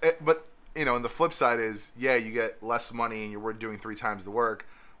and the flip side is, yeah, you get less money and you're doing 3 times the work,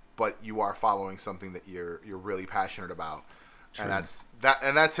 but you are following something that you're really passionate about. True.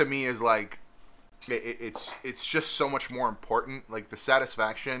 And that to me is like, it's just so much more important. Like the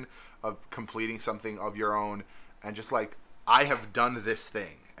satisfaction of completing something of your own, and just like, I have done this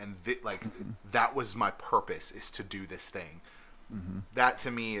thing, and that was my purpose, is to do this thing. That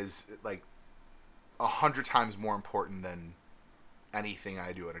to me is like 100 times more important than anything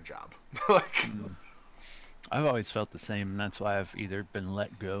I do at a job. I've always felt the same, and that's why I've either been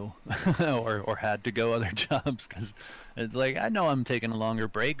let go or had to go other jobs, because it's like, I know I'm taking a longer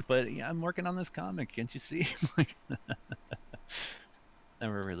break, but yeah, I'm working on this comic. Can't you see? Like,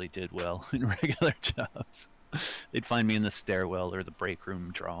 never really did well in regular jobs. They'd find me in the stairwell or the break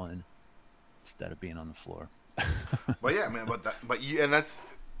room drawing instead of being on the floor. But yeah, man.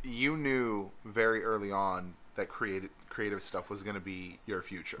 You knew very early on that creative stuff was going to be your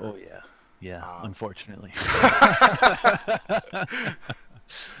future. Oh yeah, unfortunately.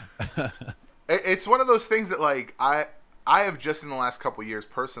 It's one of those things that like I have just in the last couple of years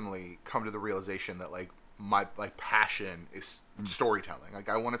personally come to the realization that like my passion is storytelling. Like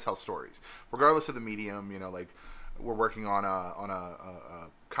I want to tell stories, regardless of the medium. Like we're working on a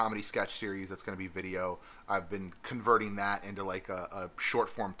comedy sketch series that's going to be video. I've been converting that into like a short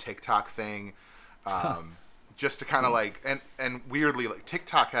form TikTok thing, just to kind of like and weirdly, like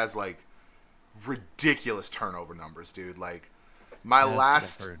TikTok has like ridiculous turnover numbers, dude. Like my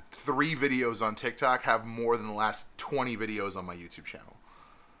last 3 videos on TikTok have more than the last 20 videos on my YouTube channel.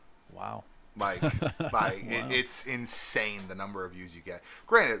 Wow. Like wow. It's insane the number of views you get.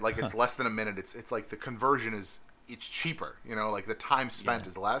 Granted, like it's less than a minute. It's like the conversion it's cheaper. Like the time spent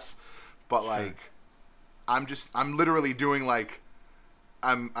is less. But like I'm literally doing like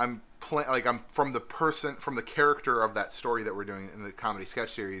I'm from the character of that story that we're doing in the comedy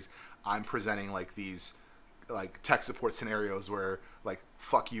sketch series. I'm presenting like these like tech support scenarios where like,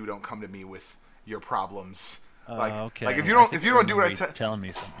 fuck you, don't come to me with your problems. Okay. Like if you don't do what telling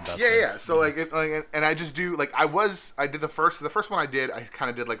me something about yeah. this. So and I just do like I did the first one I did. I kind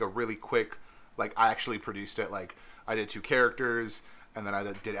of did like a really quick, like I actually produced it. Like I did 2 characters and then I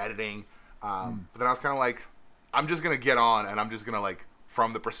did editing. But then I was kind of like, I'm just gonna get on and I'm just gonna like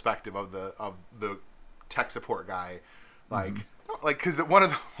from the perspective of the tech support guy, like because one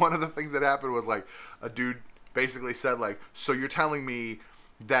of the things that happened was like a dude basically said like, so you're telling me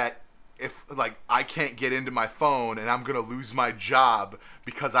that if like I can't get into my phone and I'm gonna lose my job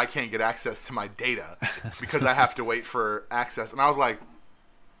because I can't get access to my data because I have to wait for access, and I was like,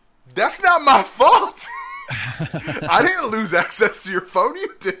 that's not my fault. I didn't lose access to your phone,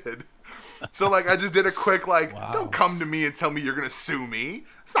 you did. So like I just did a quick like, don't come to me and tell me you're gonna sue me.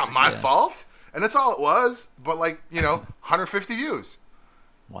 It's not my fault, and that's all it was. But like 150 views.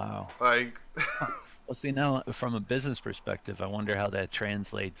 Wow. Like. Well, see, now from a business perspective, I wonder how that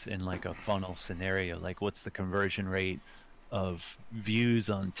translates in like a funnel scenario. Like, what's the conversion rate of views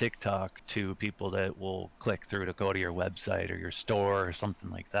on TikTok to people that will click through to go to your website or your store or something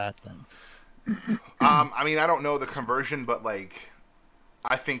like that? Then, I mean, I don't know the conversion, but like,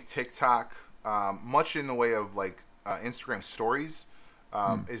 I think TikTok, much in the way of like Instagram stories,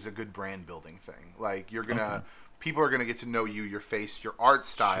 is a good brand building thing. Like, people are gonna get to know you, your face, your art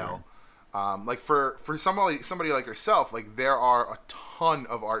style. Sure. Like for somebody like yourself, like there are a ton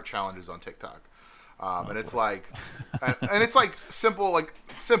of art challenges on TikTok, and it's like, and it's like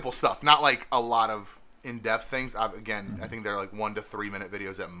simple stuff, not like a lot of in-depth things. I think they're like 1 to 3 minute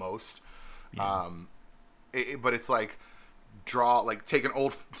videos at most. Yeah. But it's like take an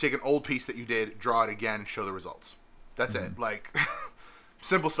old piece that you did, draw it again, and show the results. That's it. Like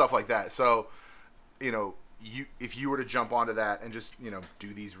simple stuff like that. So, if you were to jump onto that and just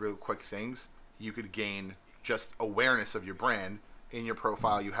do these real quick things, you could gain just awareness of your brand. In your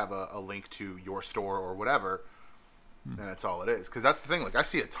profile you have a link to your store or whatever, and that's all it is. Because that's the thing, like I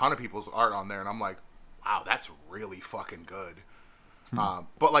see a ton of people's art on there and I'm like, wow, that's really fucking good.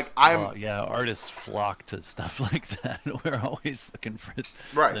 But like I'm Well, yeah, artists flock to stuff like that. We're always looking for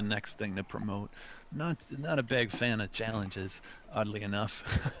right. the next thing to promote. Not a big fan of challenges, oddly enough.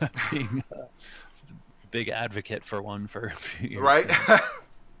 Being a big advocate for one for a few years Right. now.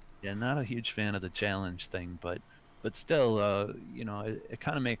 Yeah, not a huge fan of the challenge thing, but still, you know, it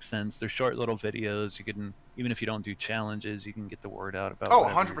kind of makes sense. They're short little videos. You can, even if you don't do challenges, you can get the word out about Oh,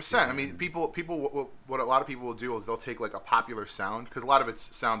 whatever you're 100%. I doing. mean, what a lot of people will do is they'll take like a popular sound, because a lot of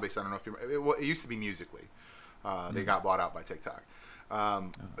it's sound based. I don't know if it used to be Musically. They got bought out by TikTok.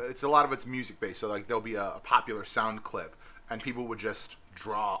 It's a lot of it's music based. So like there'll be a popular sound clip, and people would just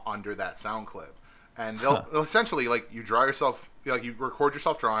draw under that sound clip, and they'll essentially like you draw yourself, like you record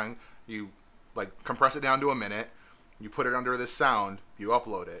yourself drawing, you like compress it down to a minute, you put it under this sound, you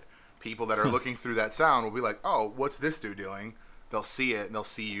upload it. People that are looking through that sound will be like, oh, what's this dude doing? They'll see it and they'll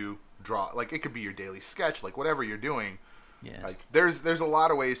see you draw. Like it could be your daily sketch, like whatever you're doing. Yeah. Like there's a lot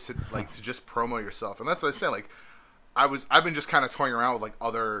of ways to like to just promo yourself, and that's what I said. Like I've been just kind of toying around with like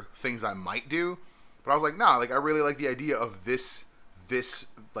other things I might do, but I was like, nah, like I really like the idea of this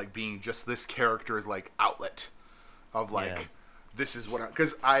like being just this character's like outlet of like this is what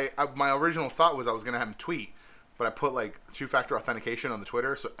because I my original thought was I was gonna have him tweet. But I put like 2-factor authentication on the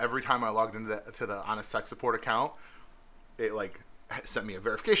Twitter, so every time I logged into to the Honest Tech Support account, it like sent me a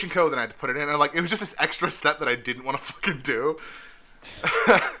verification code, and I had to put it in. And like it was just this extra step that I didn't want to fucking do.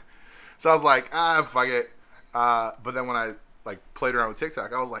 So I was like, fuck it. But then when I like played around with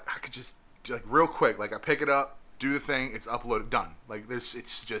TikTok, I was like, I could just like real quick, like I pick it up, do the thing, it's uploaded, done. Like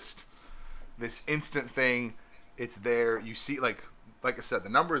it's just this instant thing. It's there. You see, like I said, the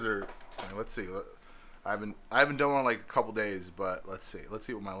numbers are. Let's see. I haven't done one in like a couple days, but let's see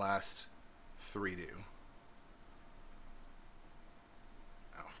what my last 3 do.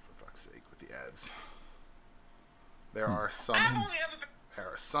 Oh, for fuck's sake, with the ads. There are some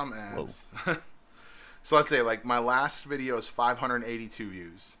ads. So let's say like my last video is 582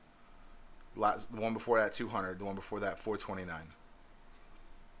 views. The one before that 200, the one before that 429.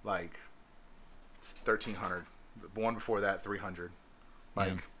 Like it's 1300. The one before that 300.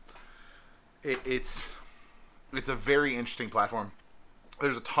 Like it's a very interesting platform.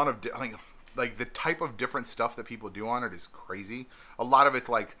 There's a ton of like the type of different stuff that people do on it is crazy. A lot of it's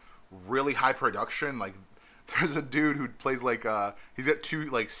like really high production. Like there's a dude who plays like he's got 2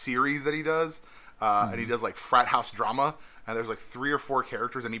 like series that he does, and he does like frat house drama. And there's like 3 or 4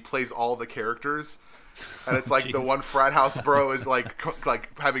 characters, and he plays all the characters. And it's like the one frat house bro is like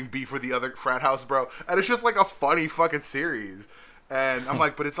having beef with the other frat house bro, and it's just like a funny fucking series. And I'm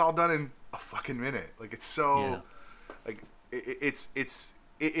like, but it's all done in a fucking minute. Like it's so, like it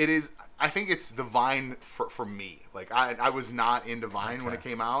is. I think it's the Vine for me. Like I was not into Vine when it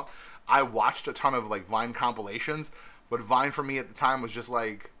came out. I watched a ton of like Vine compilations, but Vine for me at the time was just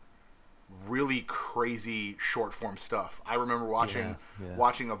like really crazy short form stuff. I remember watching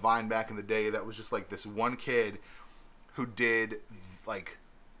a Vine back in the day that was just like this one kid who did like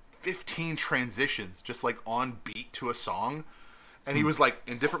 15 transitions just like on beat to a song. And he was like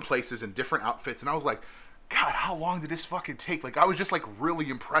in different places in different outfits, and I was like, God, how long did this fucking take? Like I was just like really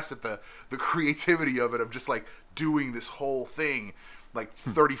impressed at the creativity of it, of just like doing this whole thing, like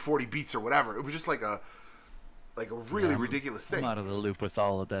 30-40 beats or whatever. It was just like a really ridiculous thing. I'm out of the loop with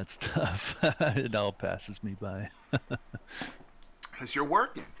all of that stuff. It all passes me by. Because you're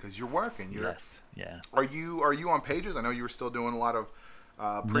working. Yes. Yeah. Are you on pages? I know you were still doing a lot of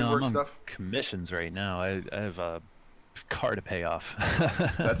pre-work no, I'm on stuff. commissions right now. I have a car to pay off.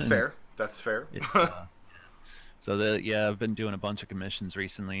 That's fair. That's fair. So I've been doing a bunch of commissions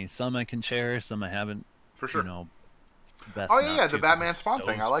recently. Some I can share, some I haven't. For sure. You know, best oh not yeah, to, the Batman Spawn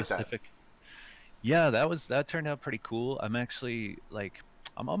thing. I like specific. Yeah, that turned out pretty cool. I'm actually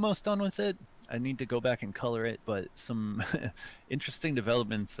I'm almost done with it. I need to go back and color it, but some interesting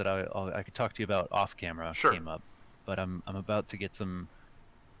developments that I could talk to you about off camera came up. But I'm about to get some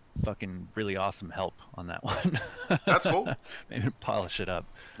fucking really awesome help on that one. That's cool. Maybe polish it up.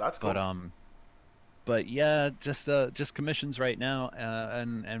 That's cool. But yeah, just commissions right now,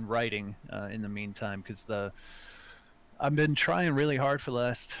 and writing in the meantime, because I've been trying really hard for the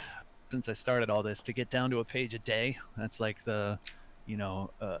last since I started all this to get down to a page a day. That's like the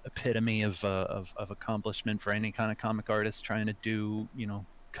epitome of accomplishment for any kind of comic artist trying to do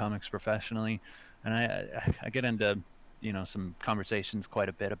comics professionally. And I get into some conversations quite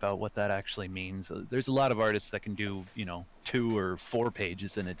a bit about what that actually means. There's a lot of artists that can do 2 or 4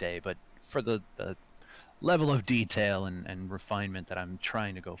 pages in a day, but for the level of detail and refinement that I'm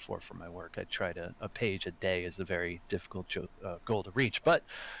trying to go for my work, I try to a page a day is a very difficult goal to reach. But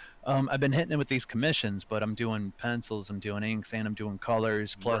I've been hitting it with these commissions, but I'm doing pencils, I'm doing inks, and I'm doing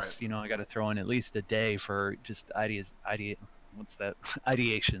colors. Right. Plus, I got to throw in at least a day for just what's that?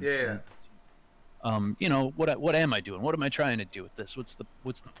 Ideation. Yeah. What am I doing? What am I trying to do with this? What's the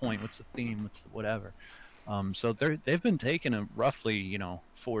point? What's the theme? What's the whatever? So they've been taking a roughly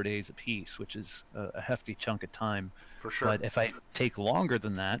 4 days a piece, which is a hefty chunk of time. For sure. But if I take longer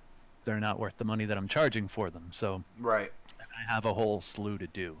than that, they're not worth the money that I'm charging for them. So Right. I have a whole slew to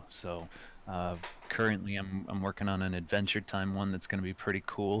do. So currently, I'm working on an Adventure Time one that's going to be pretty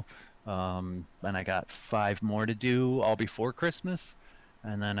cool. And I got 5 more to do all before Christmas,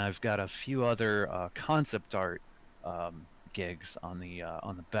 and then I've got a few other concept art gigs on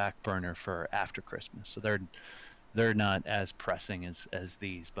the back burner for after Christmas. So they're not as pressing as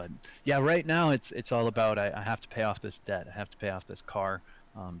these. But yeah, right now it's all about I have to pay off this debt. I have to pay off this car.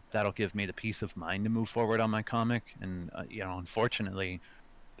 That'll give me the peace of mind to move forward on my comic. And unfortunately,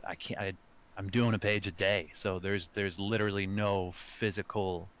 I can't. I'm doing a page a day, so there's literally no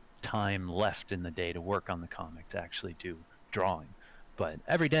physical time left in the day to work on the comic to actually do drawing. But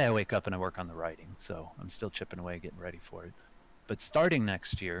every day I wake up and I work on the writing, so I'm still chipping away, getting ready for it. But starting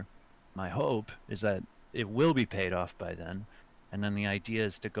next year, my hope is that it will be paid off by then, and then the idea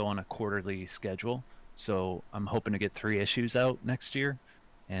is to go on a quarterly schedule. So I'm hoping to get 3 issues out next year,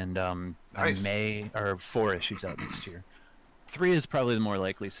 and Nice. or 4 issues out next year. 3 is probably the more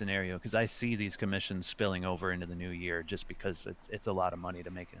likely scenario because I see these commissions spilling over into the new year just because it's a lot of money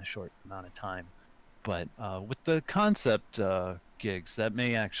to make in a short amount of time. But with the concept gigs, that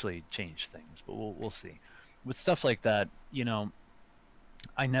may actually change things, but we'll see. With stuff like that,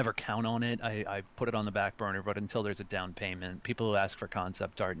 I never count on it. I put it on the back burner, but until there's a down payment, people who ask for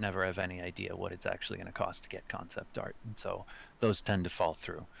concept art never have any idea what it's actually going to cost to get concept art, and so those tend to fall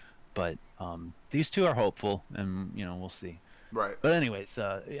through. But these 2 are hopeful, and we'll see. Right. But anyways,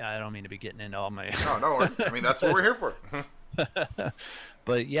 yeah, I don't mean to be getting into all my. No, no worries. I mean, that's what we're here for.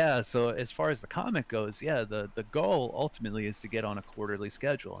 But yeah, so as far as the comic goes, yeah, the goal ultimately is to get on a quarterly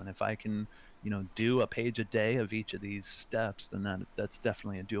schedule, and if I can, do a page a day of each of these steps, then that's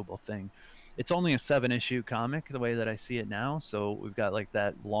definitely a doable thing. It's only a 7-issue comic the way that I see it now, so we've got like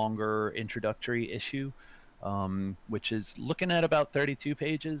that longer introductory issue, which is looking at about 32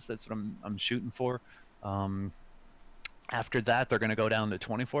 pages. That's what I'm shooting for. After that, they're going to go down to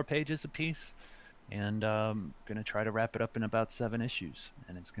 24 pages a piece, and going to try to wrap it up in about 7 issues,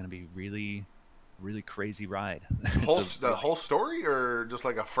 and it's going to be really, really crazy ride. The whole story, or just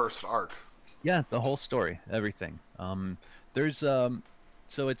like a first arc? Yeah, the whole story, everything. There's so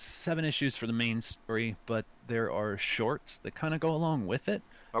it's 7 issues for the main story, but there are shorts that kind of go along with it.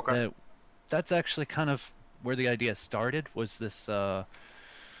 Okay. That's actually kind of where the idea started. Was this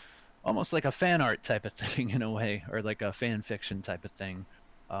almost like a fan art type of thing in a way, or like a fan fiction type of thing.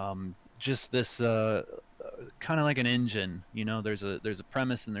 Just this kind of like an engine, there's a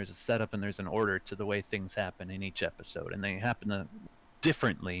premise and there's a setup and there's an order to the way things happen in each episode, and they happen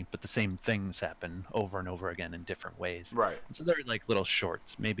differently, but the same things happen over and over again in different ways. Right. And so they're like little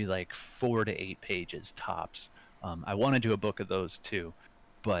shorts, maybe like 4 to 8 pages tops. I want to do a book of those too,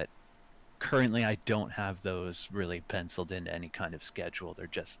 but currently I don't have those really penciled into any kind of schedule.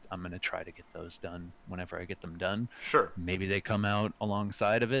 I'm going to try to get those done whenever I get them done. Sure. Maybe they come out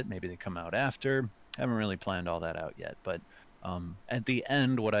alongside of it, maybe they come out after. Haven't really planned all that out yet, but at the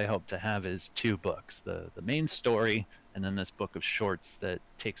end what I hope to have is 2 books, the main story and then this book of shorts that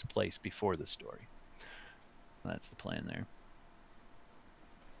takes place before the story. That's the plan there.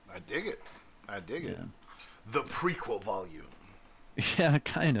 I dig it. The prequel volume. Yeah,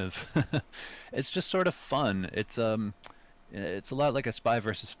 kind of. It's just sort of fun. It's a lot like a spy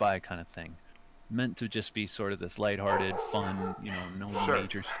versus spy kind of thing. Meant to just be sort of this lighthearted, fun, no Sure.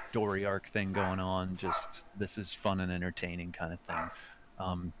 major story arc thing going on. Just this is fun and entertaining kind of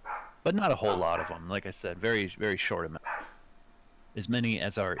thing. But not a whole lot of them. Like I said, very, very short amount. As many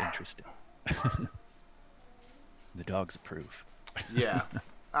as are interesting. The dogs approve. Yeah.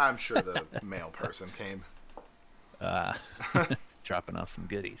 I'm sure the male person came. Dropping off some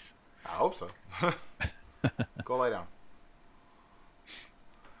goodies. I hope so. Go lie down.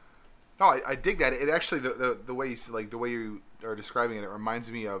 No, I dig that. It actually the way the way you are describing it, it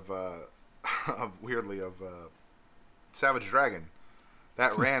reminds me of weirdly Savage Dragon.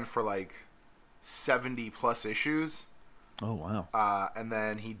 That ran for like 70 plus issues. Oh wow! And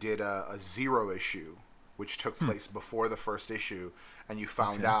then he did a 0 issue, which took place before the first issue, and you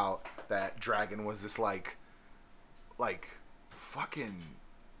found out that Dragon was this like fucking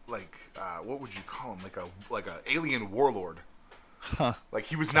what would you call him, like a alien warlord. Huh. Like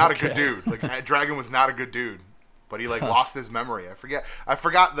he was not a good dude. Like Dragon was not a good dude. but he like lost his memory. I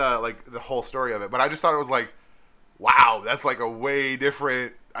forgot the whole story of it, but I just thought it was like, wow, that's like a way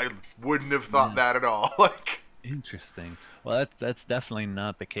different. I wouldn't have thought that at all. Like, interesting. Well, that's definitely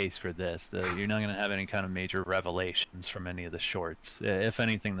not the case for this. You're not going to have any kind of major revelations from any of the shorts. If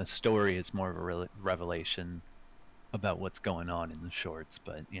anything, the story is more of a revelation about what's going on in the shorts.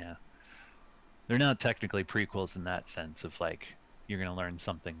 But yeah, they're not technically prequels in that sense of like you're going to learn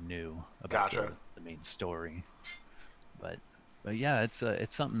something new about the main story. But yeah, it's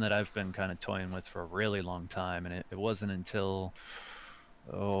something that I've been kind of toying with for a really long time, and it wasn't until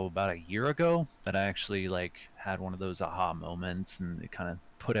about a year ago that I actually like had one of those aha moments, and it kind of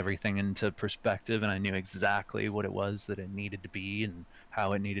put everything into perspective, and I knew exactly what it was that it needed to be and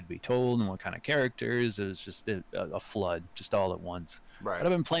how it needed to be told and what kind of characters. It was just a flood, just all at once. Right. But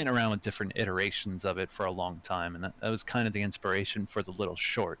I've been playing around with different iterations of it for a long time, and that was kind of the inspiration for the little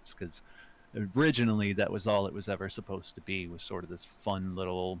shorts, because originally that was all it was ever supposed to be, was sort of this fun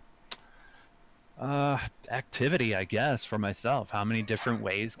little activity, I guess, for myself. How many different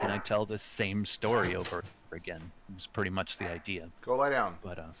ways can I tell the same story over and over again? It was pretty much the idea. Go lie down.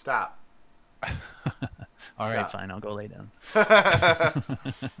 But stop. All right, fine, I'll go lay down.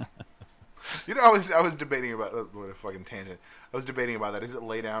 You know, I was debating about what a fucking tangent. I was debating about that. Is it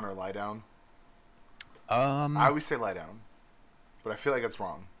lay down or lie down? I always say lie down, but I feel like it's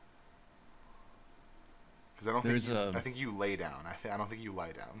wrong. Because I don't think I think you lay down. I don't think you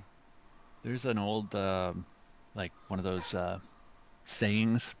lie down. There's an old like one of those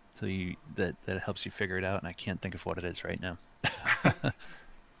sayings that helps you figure it out, and I can't think of what it is right now.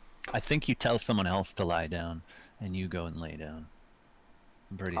 I think you tell someone else to lie down, and you go and lay down.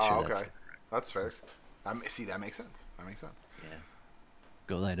 I'm pretty sure that's fair. See, that makes sense. That makes sense. Yeah.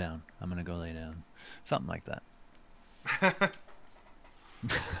 Go lay down. I'm gonna go lay down. Something like that.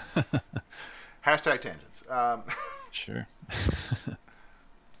 Hashtag tangents. Sure.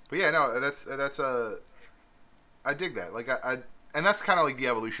 But yeah, no, that's I dig that. Like I and that's kind of like the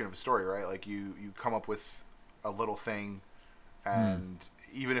evolution of a story, right? Like you come up with a little thing, and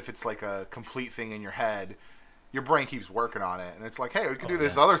even if it's like a complete thing in your head, your brain keeps working on it, and it's like, hey, we could do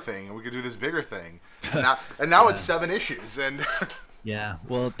this other thing, and we could do this bigger thing. And now it's 7 issues, and yeah,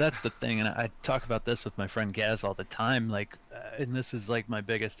 well, that's the thing, and I talk about this with my friend Gaz all the time. Like, and this is like my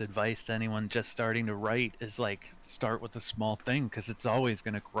biggest advice to anyone just starting to write is like start with a small thing, because it's always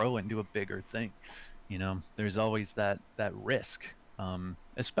going to grow into a bigger thing. You know, there's always that risk,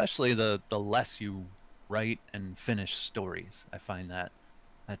 especially the less you write and finish stories. I find that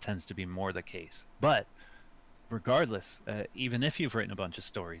tends to be more the case. But regardless, even if you've written a bunch of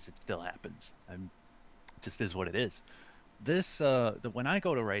stories, it still happens. Just is what it is. This when I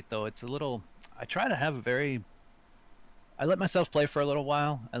go to write, though, it's a little. I try to have I let myself play for a little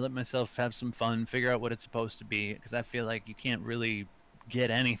while. I let myself have some fun, figure out what it's supposed to be, because I feel like you can't really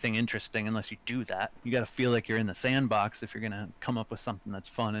get anything interesting unless you do that. You got to feel like you're in the sandbox if you're gonna come up with something that's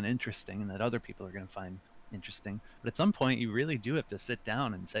fun and interesting, and that other people are gonna find interesting. But at some point, you really do have to sit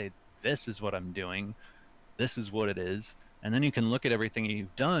down and say, "This is what I'm doing. This is what it is." And then you can look at everything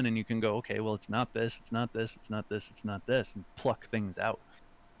you've done and you can go, okay, well, it's not this, it's not this, it's not this, it's not this, and pluck things out.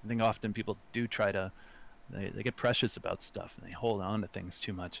 I think often people do try to, they get precious about stuff and they hold on to things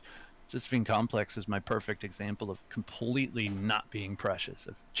too much. Sisyphine Complex is my perfect example of completely not being precious.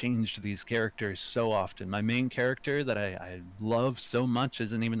 I've changed these characters so often. My main character that I love so much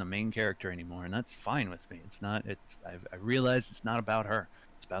isn't even the main character anymore, and that's fine with me. I realize it's not about her.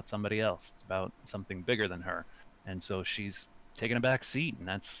 It's about somebody else. It's about something bigger than her. And so she's taking a back seat, and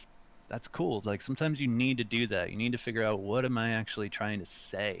that's cool. Like, sometimes you need to do that. You need to figure out, what am I actually trying to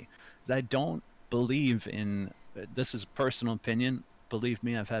say? Because I don't believe in, this is personal opinion. Believe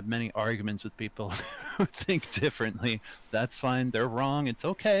me, I've had many arguments with people who think differently. That's fine. They're wrong. It's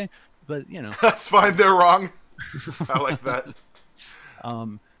okay. But, you know. That's fine. They're wrong. I like that.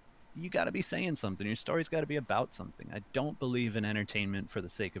 You got to be saying something. Your story's got to be about something. I don't believe in entertainment for the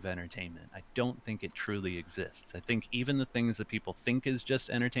sake of entertainment. I don't think it truly exists. I think even the things that people think is just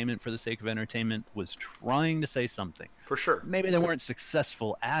entertainment for the sake of entertainment was trying to say something. For sure. Maybe they weren't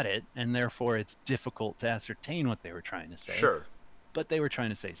successful at it, and therefore it's difficult to ascertain what they were trying to say. Sure. But they were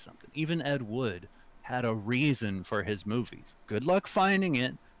trying to say something. Even Ed Wood had a reason for his movies. Good luck finding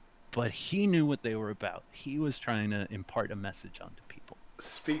it, but he knew what they were about. He was trying to impart a message onto people.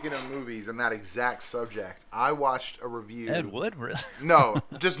 Speaking of movies and that exact subject, I watched a review. Ed Wood, really? No,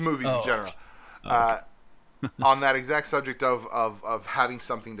 just movies in general. Okay. On that exact subject of having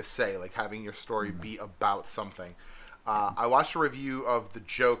something to say, like having your story be about something. I watched a review of The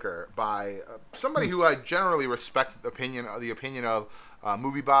Joker by somebody who I generally respect the opinion of,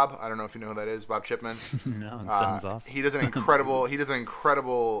 Movie Bob. I don't know if you know who that is. Bob Chipman. No, it sounds awesome. He does an incredible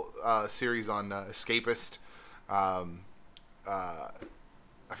series on Escapist. I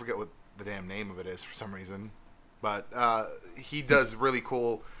forget what the damn name of it is for some reason, but he does really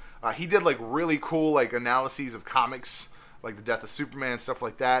cool. He did like really cool like analyses of comics, like the death of Superman, stuff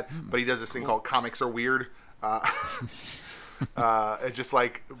like that. But he does this thing called Comics Are Weird. It's just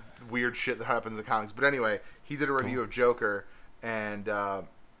like weird shit that happens in comics. But anyway, he did a review of Joker, and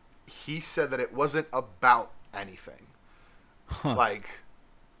he said that it wasn't about anything. Like,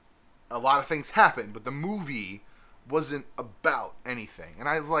 a lot of things happened, but the movie wasn't about anything. And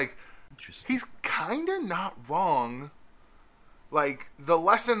I was like, he's kind of not wrong. Like, the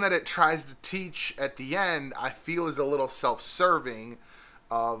lesson that it tries to teach at the end, I feel is a little self-serving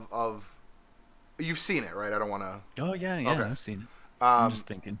of you've seen it, right? I don't want to... Oh, yeah, okay. I've seen it. I'm just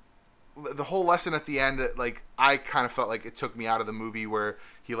thinking. The whole lesson at the end, like, I kind of felt like it took me out of the movie where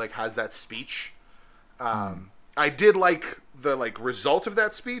he, like, has that speech. I did like the, like, result of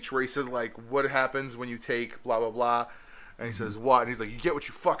that speech where he says, like, what happens when you take blah, blah, blah. And he says, what? And he's like, you get what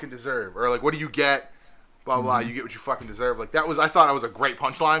you fucking deserve. Or, like, what do you get? Blah, blah, blah. You get what you fucking deserve. Like, that was... I thought it was a great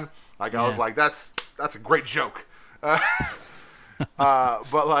punchline. Like, I was like, that's a great joke. But,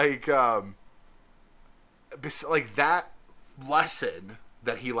 like... like that lesson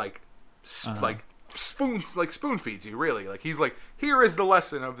that he like spoon feeds you, really. Like, he's like, here is the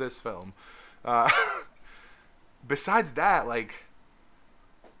lesson of this film. Besides that, like,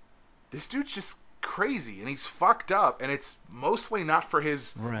 this dude's just crazy and he's fucked up, and it's mostly not for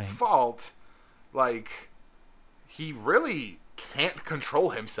his fault. Like, he really can't control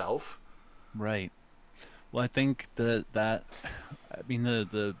himself. Right. Well, I think the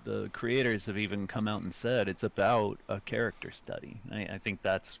creators have even come out and said it's about a character study. I think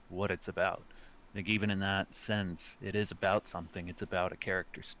that's what it's about. Like, even in that sense, it is about something. It's about a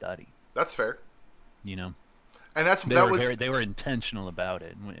character study. That's fair. You know? And they were intentional about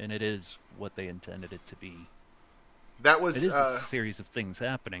it, and it is what they intended it to be. It is a series of things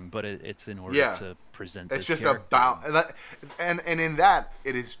happening, but it's in order to present. It's just character. About, and in that,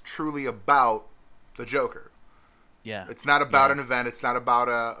 it is truly about the Joker. Yeah. It's not about an event. It's not about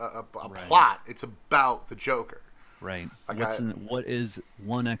a plot. It's about the Joker. Right. What is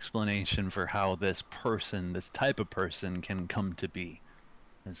one explanation for how this type of person can come to be?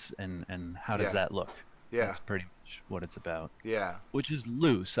 And how does that look? Yeah. That's pretty much what it's about. Yeah. Which is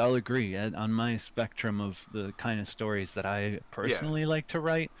loose. I'll agree. On my spectrum of the kind of stories that I personally like to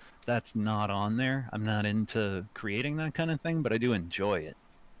write, that's not on there. I'm not into creating that kind of thing, but I do enjoy it.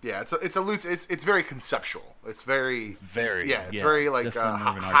 Yeah, it's very conceptual. It's very very like more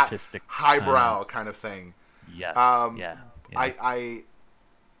of an artistic highbrow kind of thing. Yes. I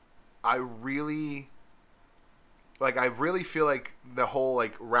really feel like the whole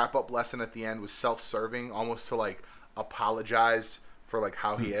like wrap up lesson at the end was self-serving, almost to like apologize for like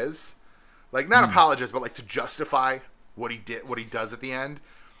how he is, like not apologize, but like to justify what he does at the end.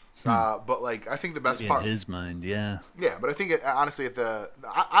 But like, I think the best part in his mind, yeah. But I think honestly,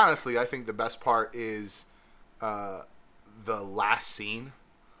 I think the best part is the last scene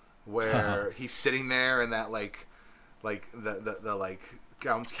where he's sitting there in that like the like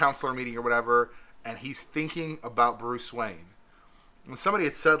counselor meeting or whatever, and he's thinking about Bruce Wayne. And somebody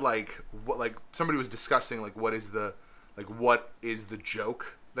had said somebody was discussing what is the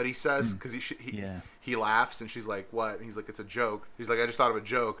joke that he says, because he laughs and she's like, what? And he's like, it's a joke. He's like, I just thought of a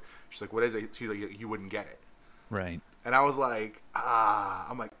joke. She's like, what is it? She's like, you wouldn't get it. Right. And I was like,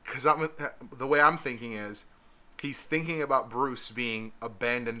 I'm like, because the way I'm thinking is he's thinking about Bruce being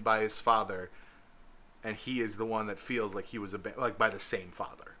abandoned by his father, and he is the one that feels like he was abandoned by the same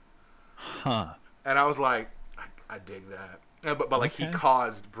father. Huh. And I was like, I dig that. But like, he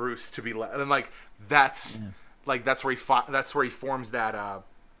caused Bruce to be and like that's where he forms that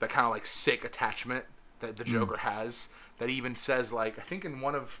kind of like sick attachment that the Joker has, that even says, like, I think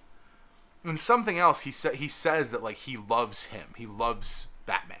in something else he says that like he loves him, he loves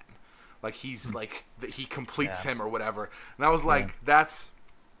Batman, like he's like that he completes him or whatever. And I was like, that's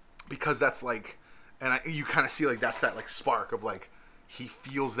because that's like, and you kind of see like that's that like spark of like he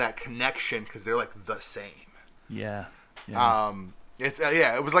feels that connection because they're like the same. Yeah. It's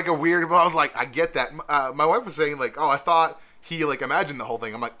it was like a weird, but I was like, I get that. My wife was saying like, oh, I thought he like imagined the whole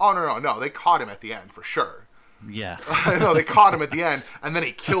thing. I'm like, oh no, they caught him at the end for sure. Yeah. No, they caught him at the end, and then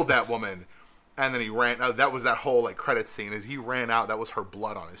he killed that woman, and then he ran. That was that whole like credit scene. As he ran out, that was her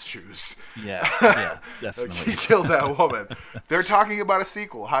blood on his shoes. Yeah, definitely. He killed that woman. They're talking about a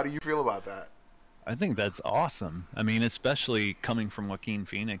sequel. How do you feel about that? I think that's awesome. I mean, especially coming from Joaquin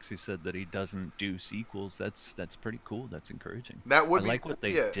Phoenix, who said that he doesn't do sequels. That's pretty cool. That's encouraging. That I would be, like what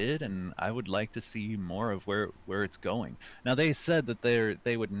they yeah, did, and I would like to see more of where it's going. Now, they said that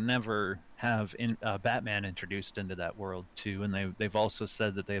they would never have Batman introduced into that world too, and they've also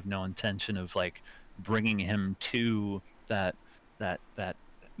said that they have no intention of like bringing him to that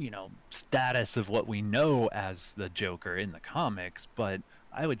status of what we know as the Joker in the comics, but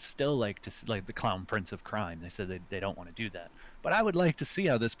I would still like to see, like, the Clown Prince of Crime. They said they don't want to do that, but I would like to see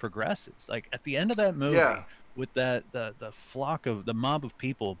how this progresses. Like at the end of that yeah. movie, with the flock of the mob of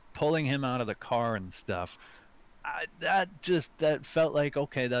people pulling him out of the car and stuff, that felt like,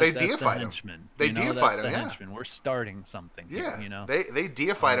 okay, They that's the deified him. henchman. They That's deified him. the Yeah, henchman. We're starting something here. yeah. They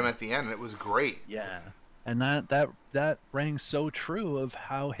deified him Um, at the end, and it was great. yeah, and that rang so true of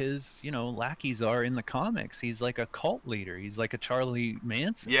how his lackeys are in the comics. He's like a cult leader. He's like a Charlie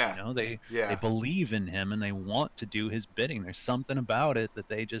Manson. Yeah, They yeah. believe in him and they want to do his bidding. There's something about it that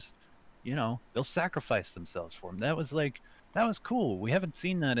they just they'll sacrifice themselves for him. That was cool. We haven't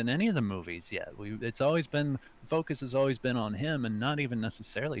seen that in any of the movies yet. It's always been the focus has always been on him and not even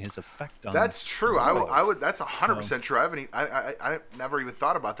necessarily his effect on That's the true. I world. would. That's So 100% true. I haven't. I never even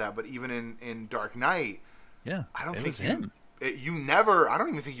thought about that. But even in Dark Knight, yeah, I don't it think was him. you never. I don't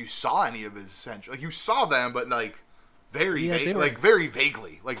even think you saw any of his essential. Like you saw them, but like very Yeah, they were like very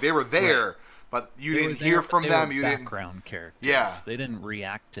vaguely. Like they were there, right. but you They didn't were hear there, from they them. were You didn't. background characters. Yeah, They didn't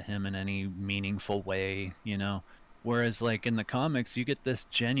react to him in any meaningful way. Whereas like in the comics, you get this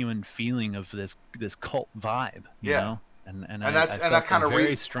genuine feeling of this cult vibe, you yeah. know? And And I that's and felt that kind that of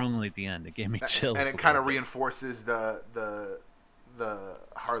very strongly at the end. It gave me chills and a it kind little of bit. reinforces the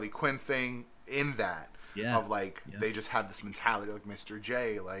Harley Quinn thing in that Yeah. of like Yeah. they just have this mentality like Mr.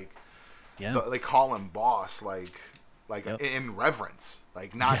 J, like Yeah. they call him boss, like Yep. in reverence,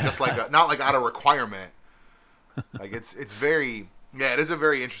 like not Yeah. just like not like out of requirement. Like it's very, yeah, it is a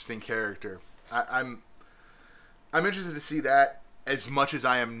very interesting character. I'm interested to see that as much as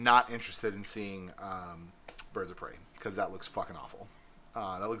I am not interested in seeing Birds of Prey, because that looks fucking awful.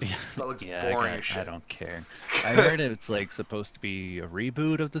 That looks Yeah, boring as shit. I don't care. I heard it's like supposed to be a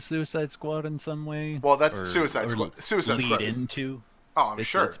reboot of the Suicide Squad in some way. Well, that's or, Suicide or Squad. Suicide lead Squad. into. Oh, I'm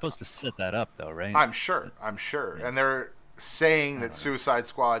sure. It's supposed to set that up though, right? I'm sure. Yeah. And they're saying I that don't know. Suicide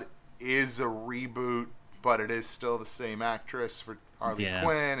Squad is a reboot, but it is still the same actress for Harley Yeah.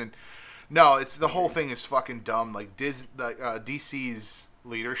 Quinn. And no, it's the whole thing is fucking dumb. Like DC's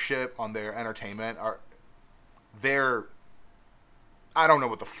leadership on their entertainment they're I don't know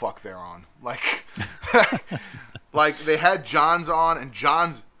what the fuck they're on. Like, like they had Johns on, and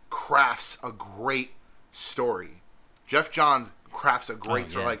Johns crafts a great story. Jeff Johns crafts a great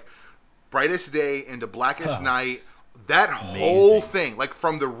story. yeah. Like Brightest Day into Blackest Huh. Night. That whole Amazing. thing, like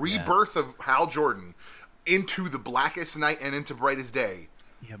from the rebirth of Hal Jordan into the Blackest Night and into Brightest Day,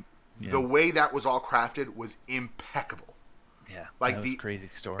 Yep. Yeah. the way that was all crafted was impeccable. Yeah, Like that was a crazy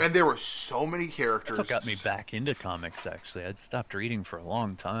story. And there were so many characters. That's what got me back into comics. Actually, I'd stopped reading for a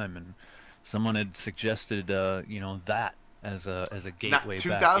long time, and someone had suggested, that as a gateway back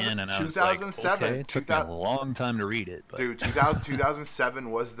 2000 in, and I was like, 2007, okay, it took me a long time to read it. But Dude,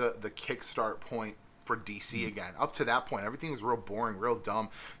 2007 was the kickstart point for DC again. Up to that point, everything was real boring, real dumb.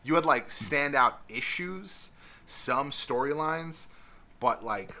 You had like standout issues, some storylines, but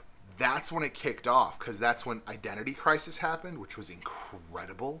like that's when it kicked off, because that's when Identity Crisis happened, which was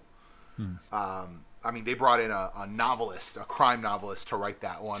incredible. I mean, they brought in a novelist, a crime novelist, to write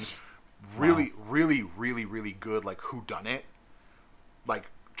that one. Really, really, really, really good. Like whodunit, like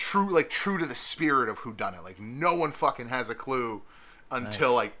true to the spirit of whodunit. Like no one fucking has a clue until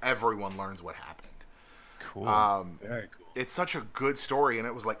Nice. like everyone learns what happened. cool, very cool. It's such a good story, and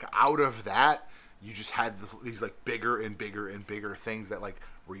it was like out of that you just had these like bigger and bigger and bigger things that like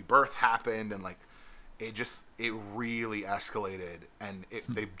Rebirth happened, and like it really escalated, and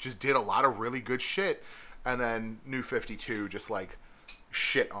they just did a lot of really good shit, and then New 52 just like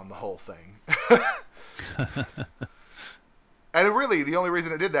shit on the whole thing. And it really, the only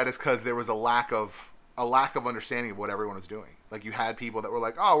reason it did that is because there was a lack of understanding of what everyone was doing. Like you had people that were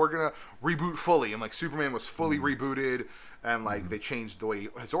like, "Oh, we're gonna reboot fully," and like Superman was fully rebooted, and like they changed the way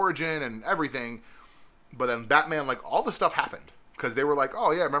his origin and everything. But then Batman, like all the stuff happened because they were like,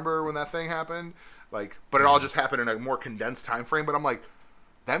 "Oh yeah, remember when that thing happened?" Like, but it all just happened in a more condensed time frame. But I'm like,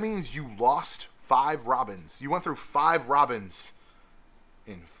 that means you lost 5 Robins. You went through 5 Robins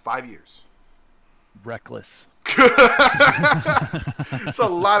in 5 years. Reckless. It's a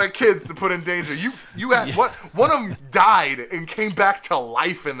lot of kids to put in danger. You had one of them died and came back to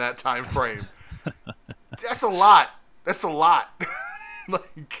life in that time frame. That's a lot.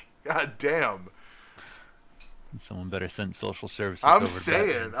 Like, god damn. Someone better send social services I'm over to saying,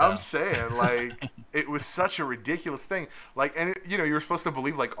 Batman's I'm house. saying, like, it was such a ridiculous thing. Like, and you know, you were supposed to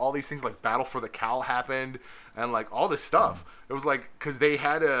believe like all these things, like Battle for the Cowl happened, and like all this stuff. It was like because they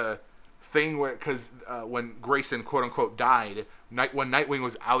had a thing where because when Grayson quote unquote died, when Nightwing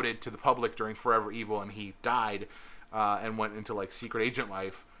was outed to the public during Forever Evil, and he died and went into like secret agent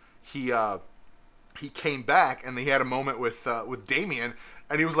life, he came back and he had a moment with Damian,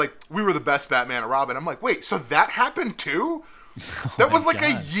 and he was like, "We were the best Batman and Robin." I'm like, "Wait, so that happened too?" Oh That my was like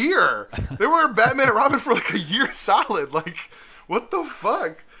a God. year. They were Batman and Robin for like a year solid. Like, what the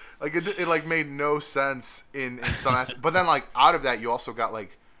fuck? Like, it like made no sense in some aspects. But then like out of that, you also got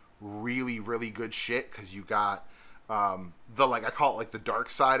like really really good shit because you got the like I call it like the dark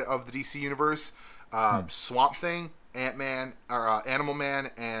side of the DC universe. Swamp Thing, Ant-Man, or Animal Man,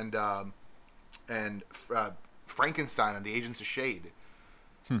 and Frankenstein and the Agents of Shade.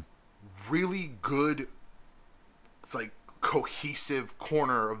 Hmm. Really good. It's like cohesive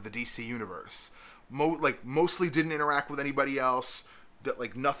corner of the DC universe. Mostly didn't interact with anybody else. That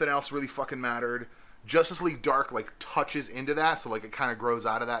like nothing else really fucking mattered. Justice League Dark like touches into that, so like it kind of grows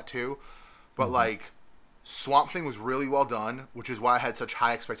out of that too. But like Swamp Thing was really well done, which is why I had such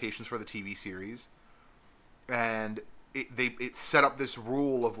high expectations for the TV series. And it set up this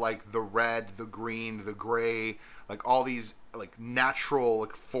rule of like the red, the green, the gray, like all these like natural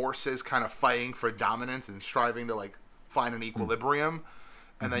like forces kind of fighting for dominance and striving to like find an equilibrium.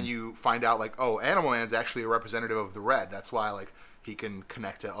 And then you find out like, oh, Animal Man's actually a representative of the red. That's why like he can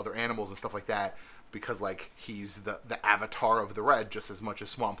connect to other animals and stuff like that, because like he's the avatar of the red just as much as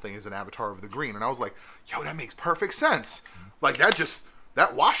Swamp Thing is an avatar of the green. And I was like, yo, that makes perfect sense. Like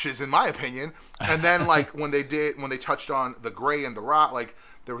that washes in my opinion. And then like when they touched on the gray and the rot, like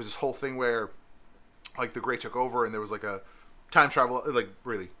there was this whole thing where like the gray took over and there was like a time travel, like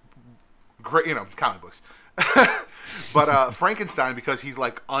really great, you know, comic books. But Frankenstein, because he's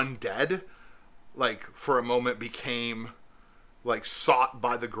like undead, like for a moment became like sought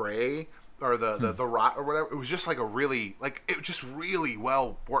by the gray or the rot or whatever. It was just like a really like it was just really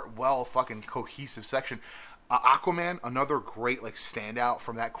well fucking cohesive section. Aquaman, another great like standout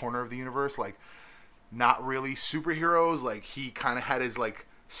from that corner of the universe. Like not really superheroes. Like he kind of had his like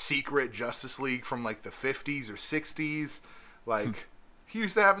secret Justice League from like the 50s or 60s. Like he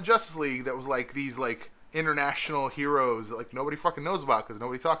used to have a Justice League that was like these like international heroes that like nobody fucking knows about because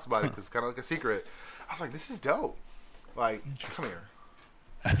nobody talks about it because it's kind of like a secret. I was like, this is dope. Like, come here,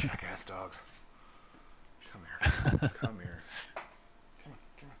 jackass dog. Come here, come here.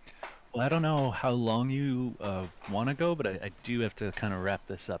 Well, I don't know how long you want to go, but I do have to kind of wrap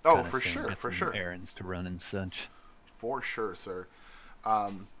this up. Oh, Kinda for soon. sure, Got for some sure. errands to run and such. For sure, sir.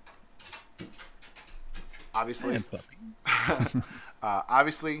 Obviously, Hey, puppy.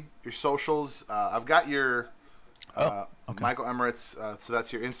 obviously, your socials. I've got your Okay. Michael Emeritz. So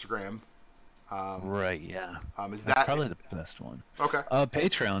that's your Instagram. Right, yeah. Is That's that probably the best one. okay?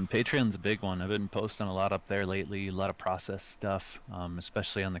 Patreon. Patreon's a big one. I've been posting a lot up there lately, a lot of process stuff,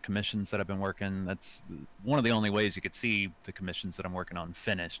 especially on the commissions that I've been working. That's one of the only ways you could see the commissions that I'm working on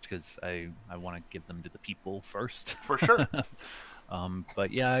finished, because I want to give them to the people first. For sure.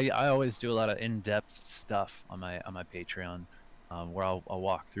 But yeah, I always do a lot of in-depth stuff on my Patreon, where I'll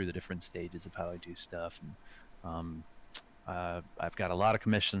walk through the different stages of how I do stuff. And I've got a lot of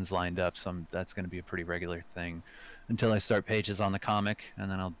commissions lined up, so that's going to be a pretty regular thing until I start pages on the comic, and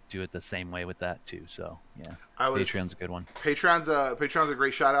then I'll do it the same way with that too. So yeah, Patreon's a good one. Patreon's a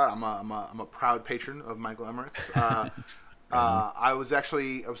great shout out. I'm a proud patron of Michael Emeritz. I was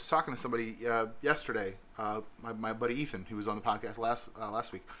talking to somebody yesterday. My buddy Ethan, who was on the podcast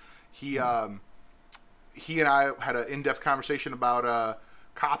last week. He and I had an in-depth conversation about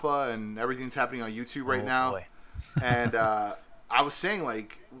Kappa and everything that's happening on YouTube right now. Boy. And I was saying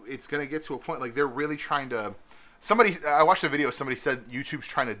like it's gonna get to a point like they're really trying to. I watched a video. Somebody said YouTube's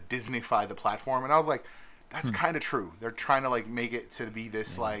trying to Disneyfy the platform, and I was like, that's kind of true. They're trying to like make it to be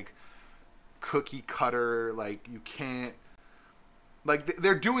this like cookie cutter. Like you can't. Like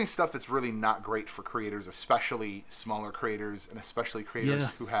they're doing stuff that's really not great for creators, especially smaller creators, and especially creators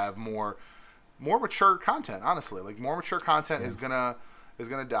who have more mature content. Honestly, like more mature content is gonna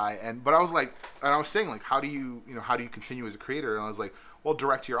die. But I was like, and I was saying like, how do you continue as a creator? And I was like, well,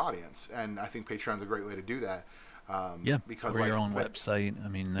 direct to your audience, and I think Patreon's a great way to do that. Because or like your own website. I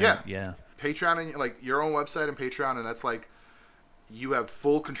mean, yeah, Patreon and like your own website and Patreon, and that's like you have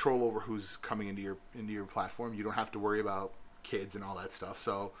full control over who's coming into your platform. You don't have to worry about kids and all that stuff.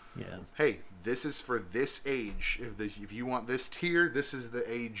 So hey, this is for this age. If you want this tier, this is the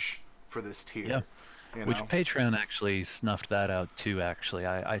age for this tier. You Which know? Patreon actually snuffed that out too, actually.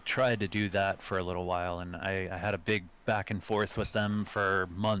 I tried to do that for a little while, and I had a big back and forth with them for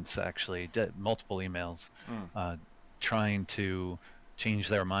months, actually, multiple emails, Mm. uh, trying to change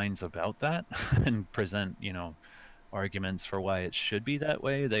their minds about that and present, arguments for why it should be that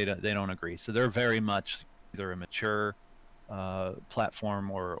way. They don't agree. So they're very much either a mature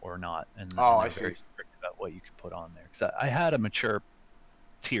platform or not, Oh, and I they're see. very strict about what you can put on there. Because I had a mature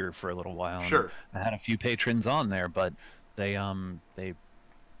tier for a little while, and Sure. I had a few patrons on there, but they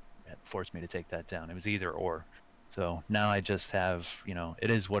forced me to take that down. It was either or. So now I just have,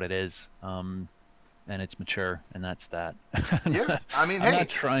 it is what it is. And it's mature, and that's that. Yeah. I mean, I'm hey, not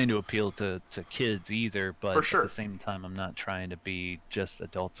trying to appeal to kids either, for but at the sure. same time, I'm not trying to be just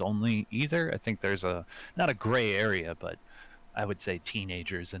adults only either. I think there's not a gray area, but I would say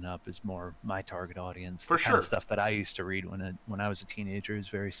teenagers and up is more my target audience. For The kind of sure. stuff that I used to read when I was a teenager is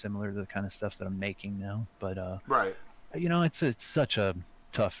very similar to the kind of stuff that I'm making now. But Right. it's such a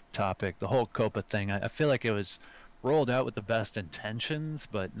tough topic. The whole COPA thing. I feel like it was rolled out with the best intentions,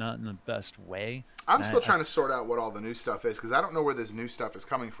 but not in the best way. I'm And still trying to sort out what all the new stuff is because I don't know where this new stuff is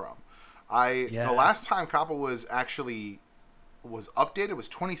coming from. The yeah, last time COPPA was updated was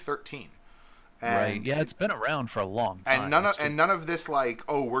 2013, right. and Yeah, it's been around for a long and time. It's none of this like,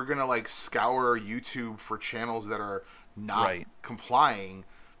 oh, we're gonna like scour YouTube for channels that are not right. complying.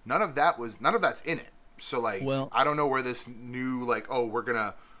 None of that's in it. So like, Well, I don't know where this new like, oh, we're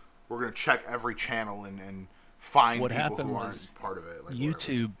gonna check every channel and find what people happened who was aren't part of it. Like whatever.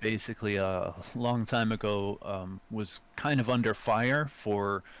 YouTube basically a long time ago was kind of under fire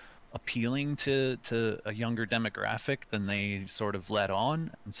for appealing to a younger demographic than they sort of let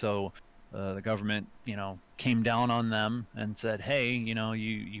on, and so the government, came down on them and said, "Hey,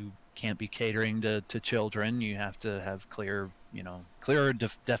 you can't be catering to children. You have to have clearer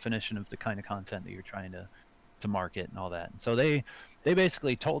definition of the kind of content that you're trying to market and all that." And so they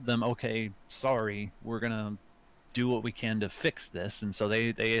basically told them, "Okay, sorry, we're gonna do what we can to fix this." And so they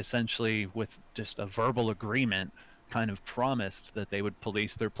essentially, with just a verbal agreement, kind of promised that they would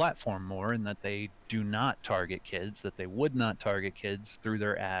police their platform more and that they do not target kids, that they would not target kids through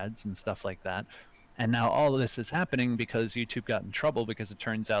their ads and stuff like that. And now all of this is happening because YouTube got in trouble, because it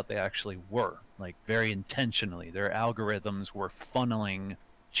turns out they actually were, like, very intentionally, their algorithms were funneling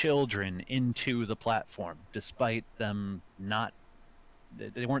children into the platform despite them not,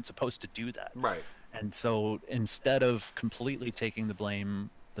 they weren't supposed to do that. Right. And so instead of completely taking the blame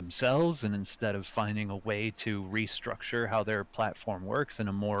themselves, and instead of finding a way to restructure how their platform works in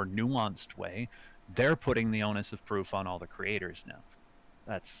a more nuanced way, they're putting the onus of proof on all the creators now.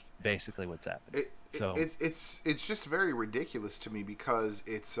 That's basically what's happening. So It's just very ridiculous to me because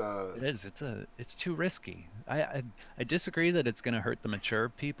it is. It's too risky. I disagree that it's going to hurt the mature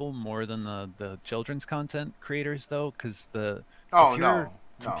people more than the children's content creators, though, because oh if you're no.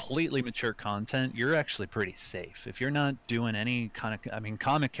 completely mature content, you're actually pretty safe. If you're not doing any kind of, I mean,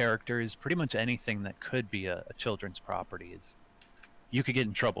 comic characters, pretty much anything that could be a children's property is, you could get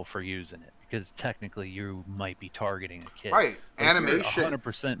in trouble for using it because technically you might be targeting a kid. Right. But if you're Animation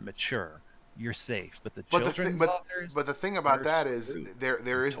 100% mature, you're safe. But the but children's authors, but the thing about are that is screwed.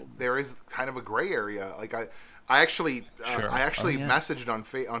 there is kind of a gray area. Like I actually Sure. I actually Oh, yeah. messaged on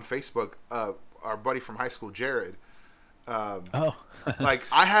Facebook our buddy from high school, Jared. Oh, Like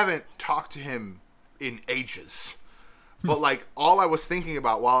I haven't talked to him in ages. But like all I was thinking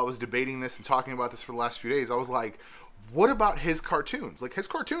about while I was debating this and talking about this for the last few days, I was like, what about his cartoons? Like his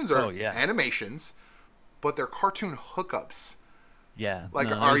cartoons are Oh, yeah. animations, but they're cartoon hookups. yeah. Like,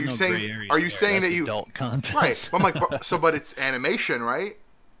 No, are there's you no saying- gray area are you there. saying That's that you- adult content? Right. I'm like, but it's animation, right?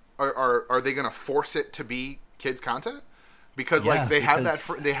 Are they gonna force it to be kids content? Because Yeah, like they have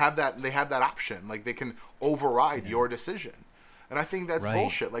because- they have that option. Like they can override your decision, and I think that's Right.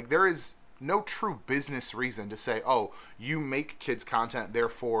 bullshit. Like there is no true business reason to say, oh, you make kids content,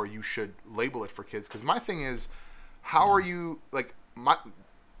 therefore you should label it for kids. Because my thing is, how are you like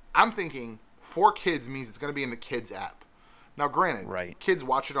I'm thinking for kids means it's going to be in the kids app. Now, granted, Right. kids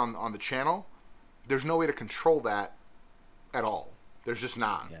watch it on the channel. There's no way to control that at all. There's just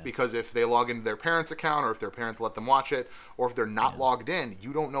not. Yeah. Because if they log into their parents' account, or if their parents let them watch it, or if they're not logged in,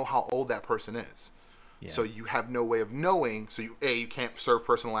 you don't know how old that person is. Yeah. So you have no way of knowing. So you can't serve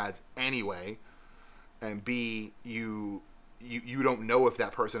personal ads anyway, and B, you don't know if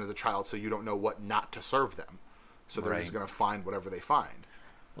that person is a child, so you don't know what not to serve them. So they're just Right. going to find whatever they find.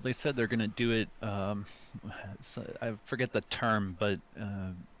 Well, they said they're going to do it. So I forget the term, but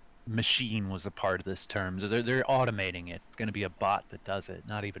machine was a part of this term. So they're automating it. It's going to be a bot that does it,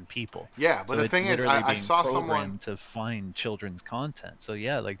 not even people. Yeah, but So the thing is, I saw someone to find children's content. So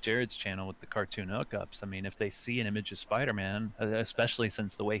yeah, like Jared's channel with the cartoon hookups. I mean, if they see an image of Spider-Man, especially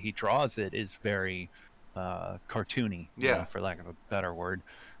since the way he draws it is very cartoony, you know, for lack of a better word,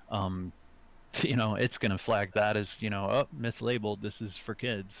 you know, it's going to flag that as, you know, oh, mislabeled. This is for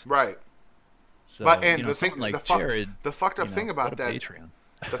kids. Right. So, but and you know, the thing, like the fucked up thing about that, Patreon.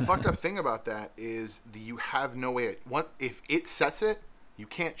 the fucked up thing about that is you have no way. If it sets it, you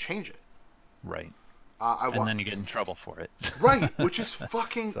can't change it. Right. And then you get in trouble for it. Right, which is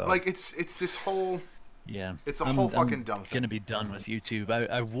fucking like it's this whole. Yeah. It's a whole fucking dumb thing. Gonna be done with YouTube.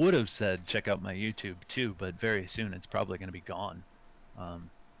 I would have said check out my YouTube too, but very soon it's probably gonna be gone.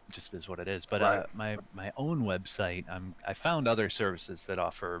 Just is what it is. But my own website, I found other services that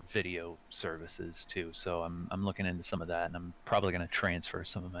offer video services too. So I'm looking into some of that, and I'm probably going to transfer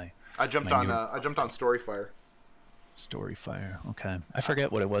some of my. I jumped on Storyfire. Storyfire, okay. I forget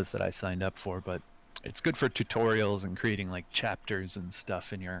what it was that I signed up for, but it's good for tutorials and creating like chapters and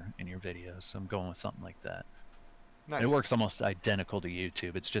stuff in your videos. So I'm going with something like that. Nice. It works almost identical to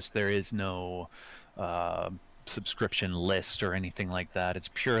YouTube. It's just there is no subscription list or anything like that. It's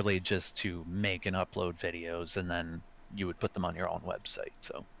purely just to make and upload videos, and then you would put them on your own website.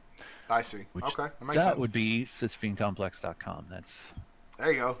 So I see. Okay, that would be cisfiendcomplex.com. That's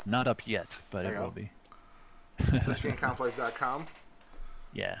there you go. Not up yet, but it will be. cisfiendcomplex.com.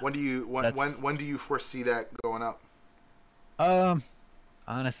 Yeah. When do you foresee that going up?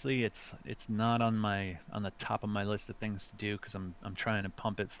 Honestly, it's not on the top of my list of things to do because I'm trying to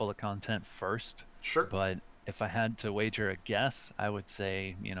pump it full of content first. Sure. But if I had to wager a guess, I would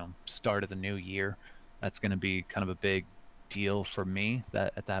say, you know, start of the new year. That's going to be kind of a big deal for me.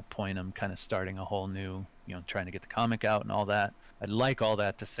 That at that point, I'm kind of starting a whole new, you know, trying to get the comic out and all that. I'd like all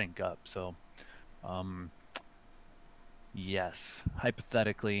that to sync up. So, yes,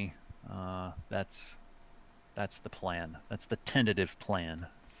 hypothetically, that's the plan. That's the tentative plan.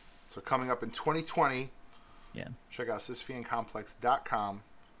 So coming up in 2020, yeah. Check out cisfiendcomplex.com.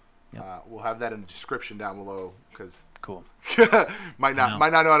 Yep. We'll have that in the description down below because cool. might not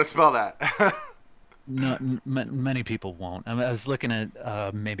know how to spell that. No, many people won't. I was looking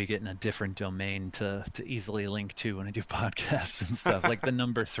at maybe getting a different domain to easily link to when I do podcasts and stuff, like the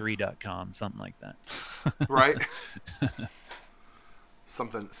number3.com, something like that. Right.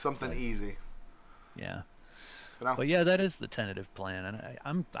 Something easy. Yeah. But yeah, that is the tentative plan,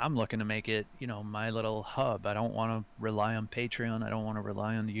 and I'm looking to make it, you know, my little hub. I don't want to rely on Patreon. I don't want to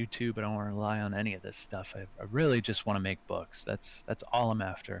rely on YouTube. I don't want to rely on any of this stuff. I really just want to make books. That's all I'm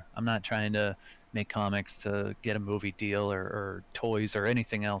after. I'm not trying to make comics to get a movie deal or toys or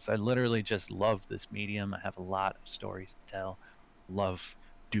anything else. I literally just love this medium. I have a lot of stories to tell. Love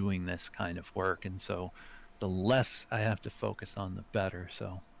doing this kind of work, and so the less I have to focus on, the better.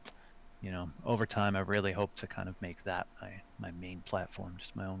 So, you know, over time, I really hope to kind of make that my main platform,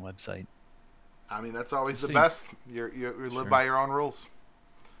 just my own website. I mean, that's always the best. You live by your own rules.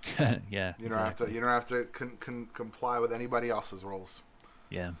 Yeah. You don't have to comply with anybody else's rules.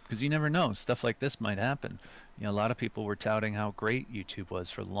 Yeah, because you never know. Stuff like this might happen. You know, a lot of people were touting how great YouTube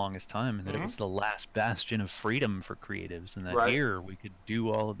was for the longest time, and that it was the last bastion of freedom for creatives, and that here we could do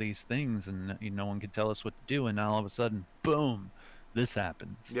all of these things, and no one could tell us what to do. And now all of a sudden, boom, this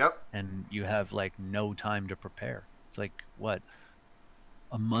happens. Yep. And you have like no time to prepare. It's like what,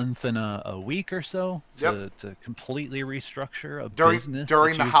 a month and a week or so to completely restructure a business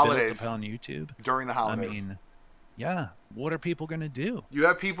during the holidays built upon YouTube. During the holidays. I mean, yeah. What are people gonna do? You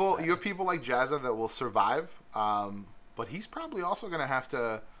have people like Jazza that will survive, but he's probably also gonna have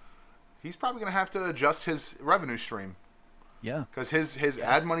to. He's probably gonna have to adjust his revenue stream. Yeah. Because his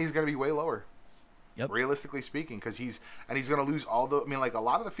ad money is gonna be way lower. Yep. Realistically speaking, because he's gonna lose all the. I mean, like a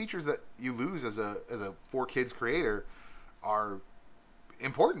lot of the features that you lose as a for kids creator are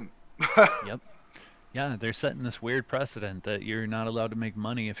important. Yep. Yeah, they're setting this weird precedent that you're not allowed to make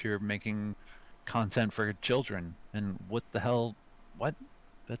money if you're making content for children. And what the hell? What?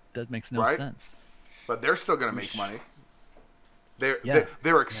 That makes no sense. But they're still gonna make money.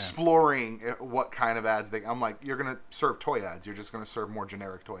 They're exploring what kind of ads they. I'm like, you're gonna serve toy ads. You're just gonna serve more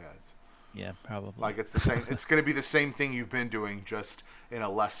generic toy ads. Yeah, probably. Like it's the same. It's gonna be the same thing you've been doing, just in a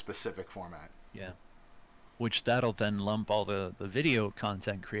less specific format. Yeah. Which that'll then lump all the video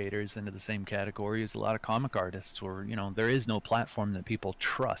content creators into the same category as a lot of comic artists, where, you know, there is no platform that people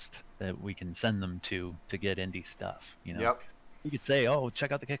trust that we can send them to get indie stuff. You know. Yep. You could say, "Oh,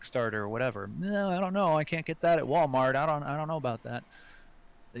 check out the Kickstarter or whatever." No, I don't know. I can't get that at Walmart. I don't know about that.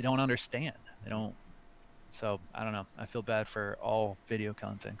 They don't understand. They don't So I don't know. I feel bad for all video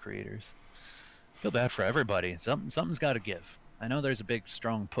content creators. I feel bad for everybody. Something's got to give. I know there's a big,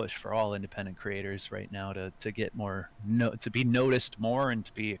 strong push for all independent creators right now to get more to be noticed more and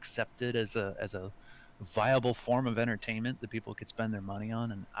to be accepted as a viable form of entertainment that people could spend their money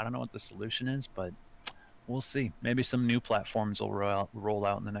on. And I don't know what the solution is, but we'll see. Maybe some new platforms will roll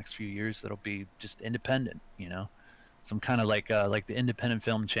out in the next few years that'll be just independent. You know, some kind of like the independent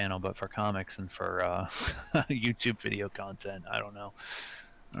film channel, but for comics and for YouTube video content. I don't know.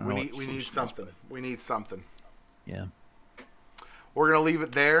 We need something. We need something. Yeah. We're gonna leave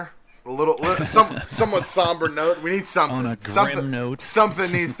it there. Somewhat somber note. We need something. On a grim note.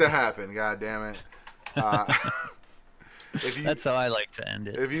 Something needs to happen. God damn it. That's how I like to end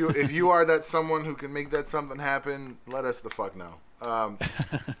it. If you are that someone who can make that something happen, let us the fuck know.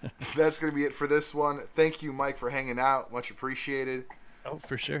 That's gonna be it for this one. Thank you, Mike, for hanging out. Much appreciated. Oh,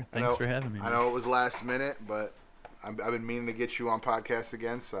 for sure. Thanks for having me. I know it was last minute, but I've been meaning to get you on podcast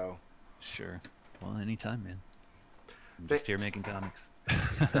again. So sure. Well, anytime, man. I'm just here making comics.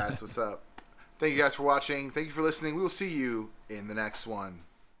 That's what's up. Thank you guys for watching. Thank you for listening. We will see you in the next one.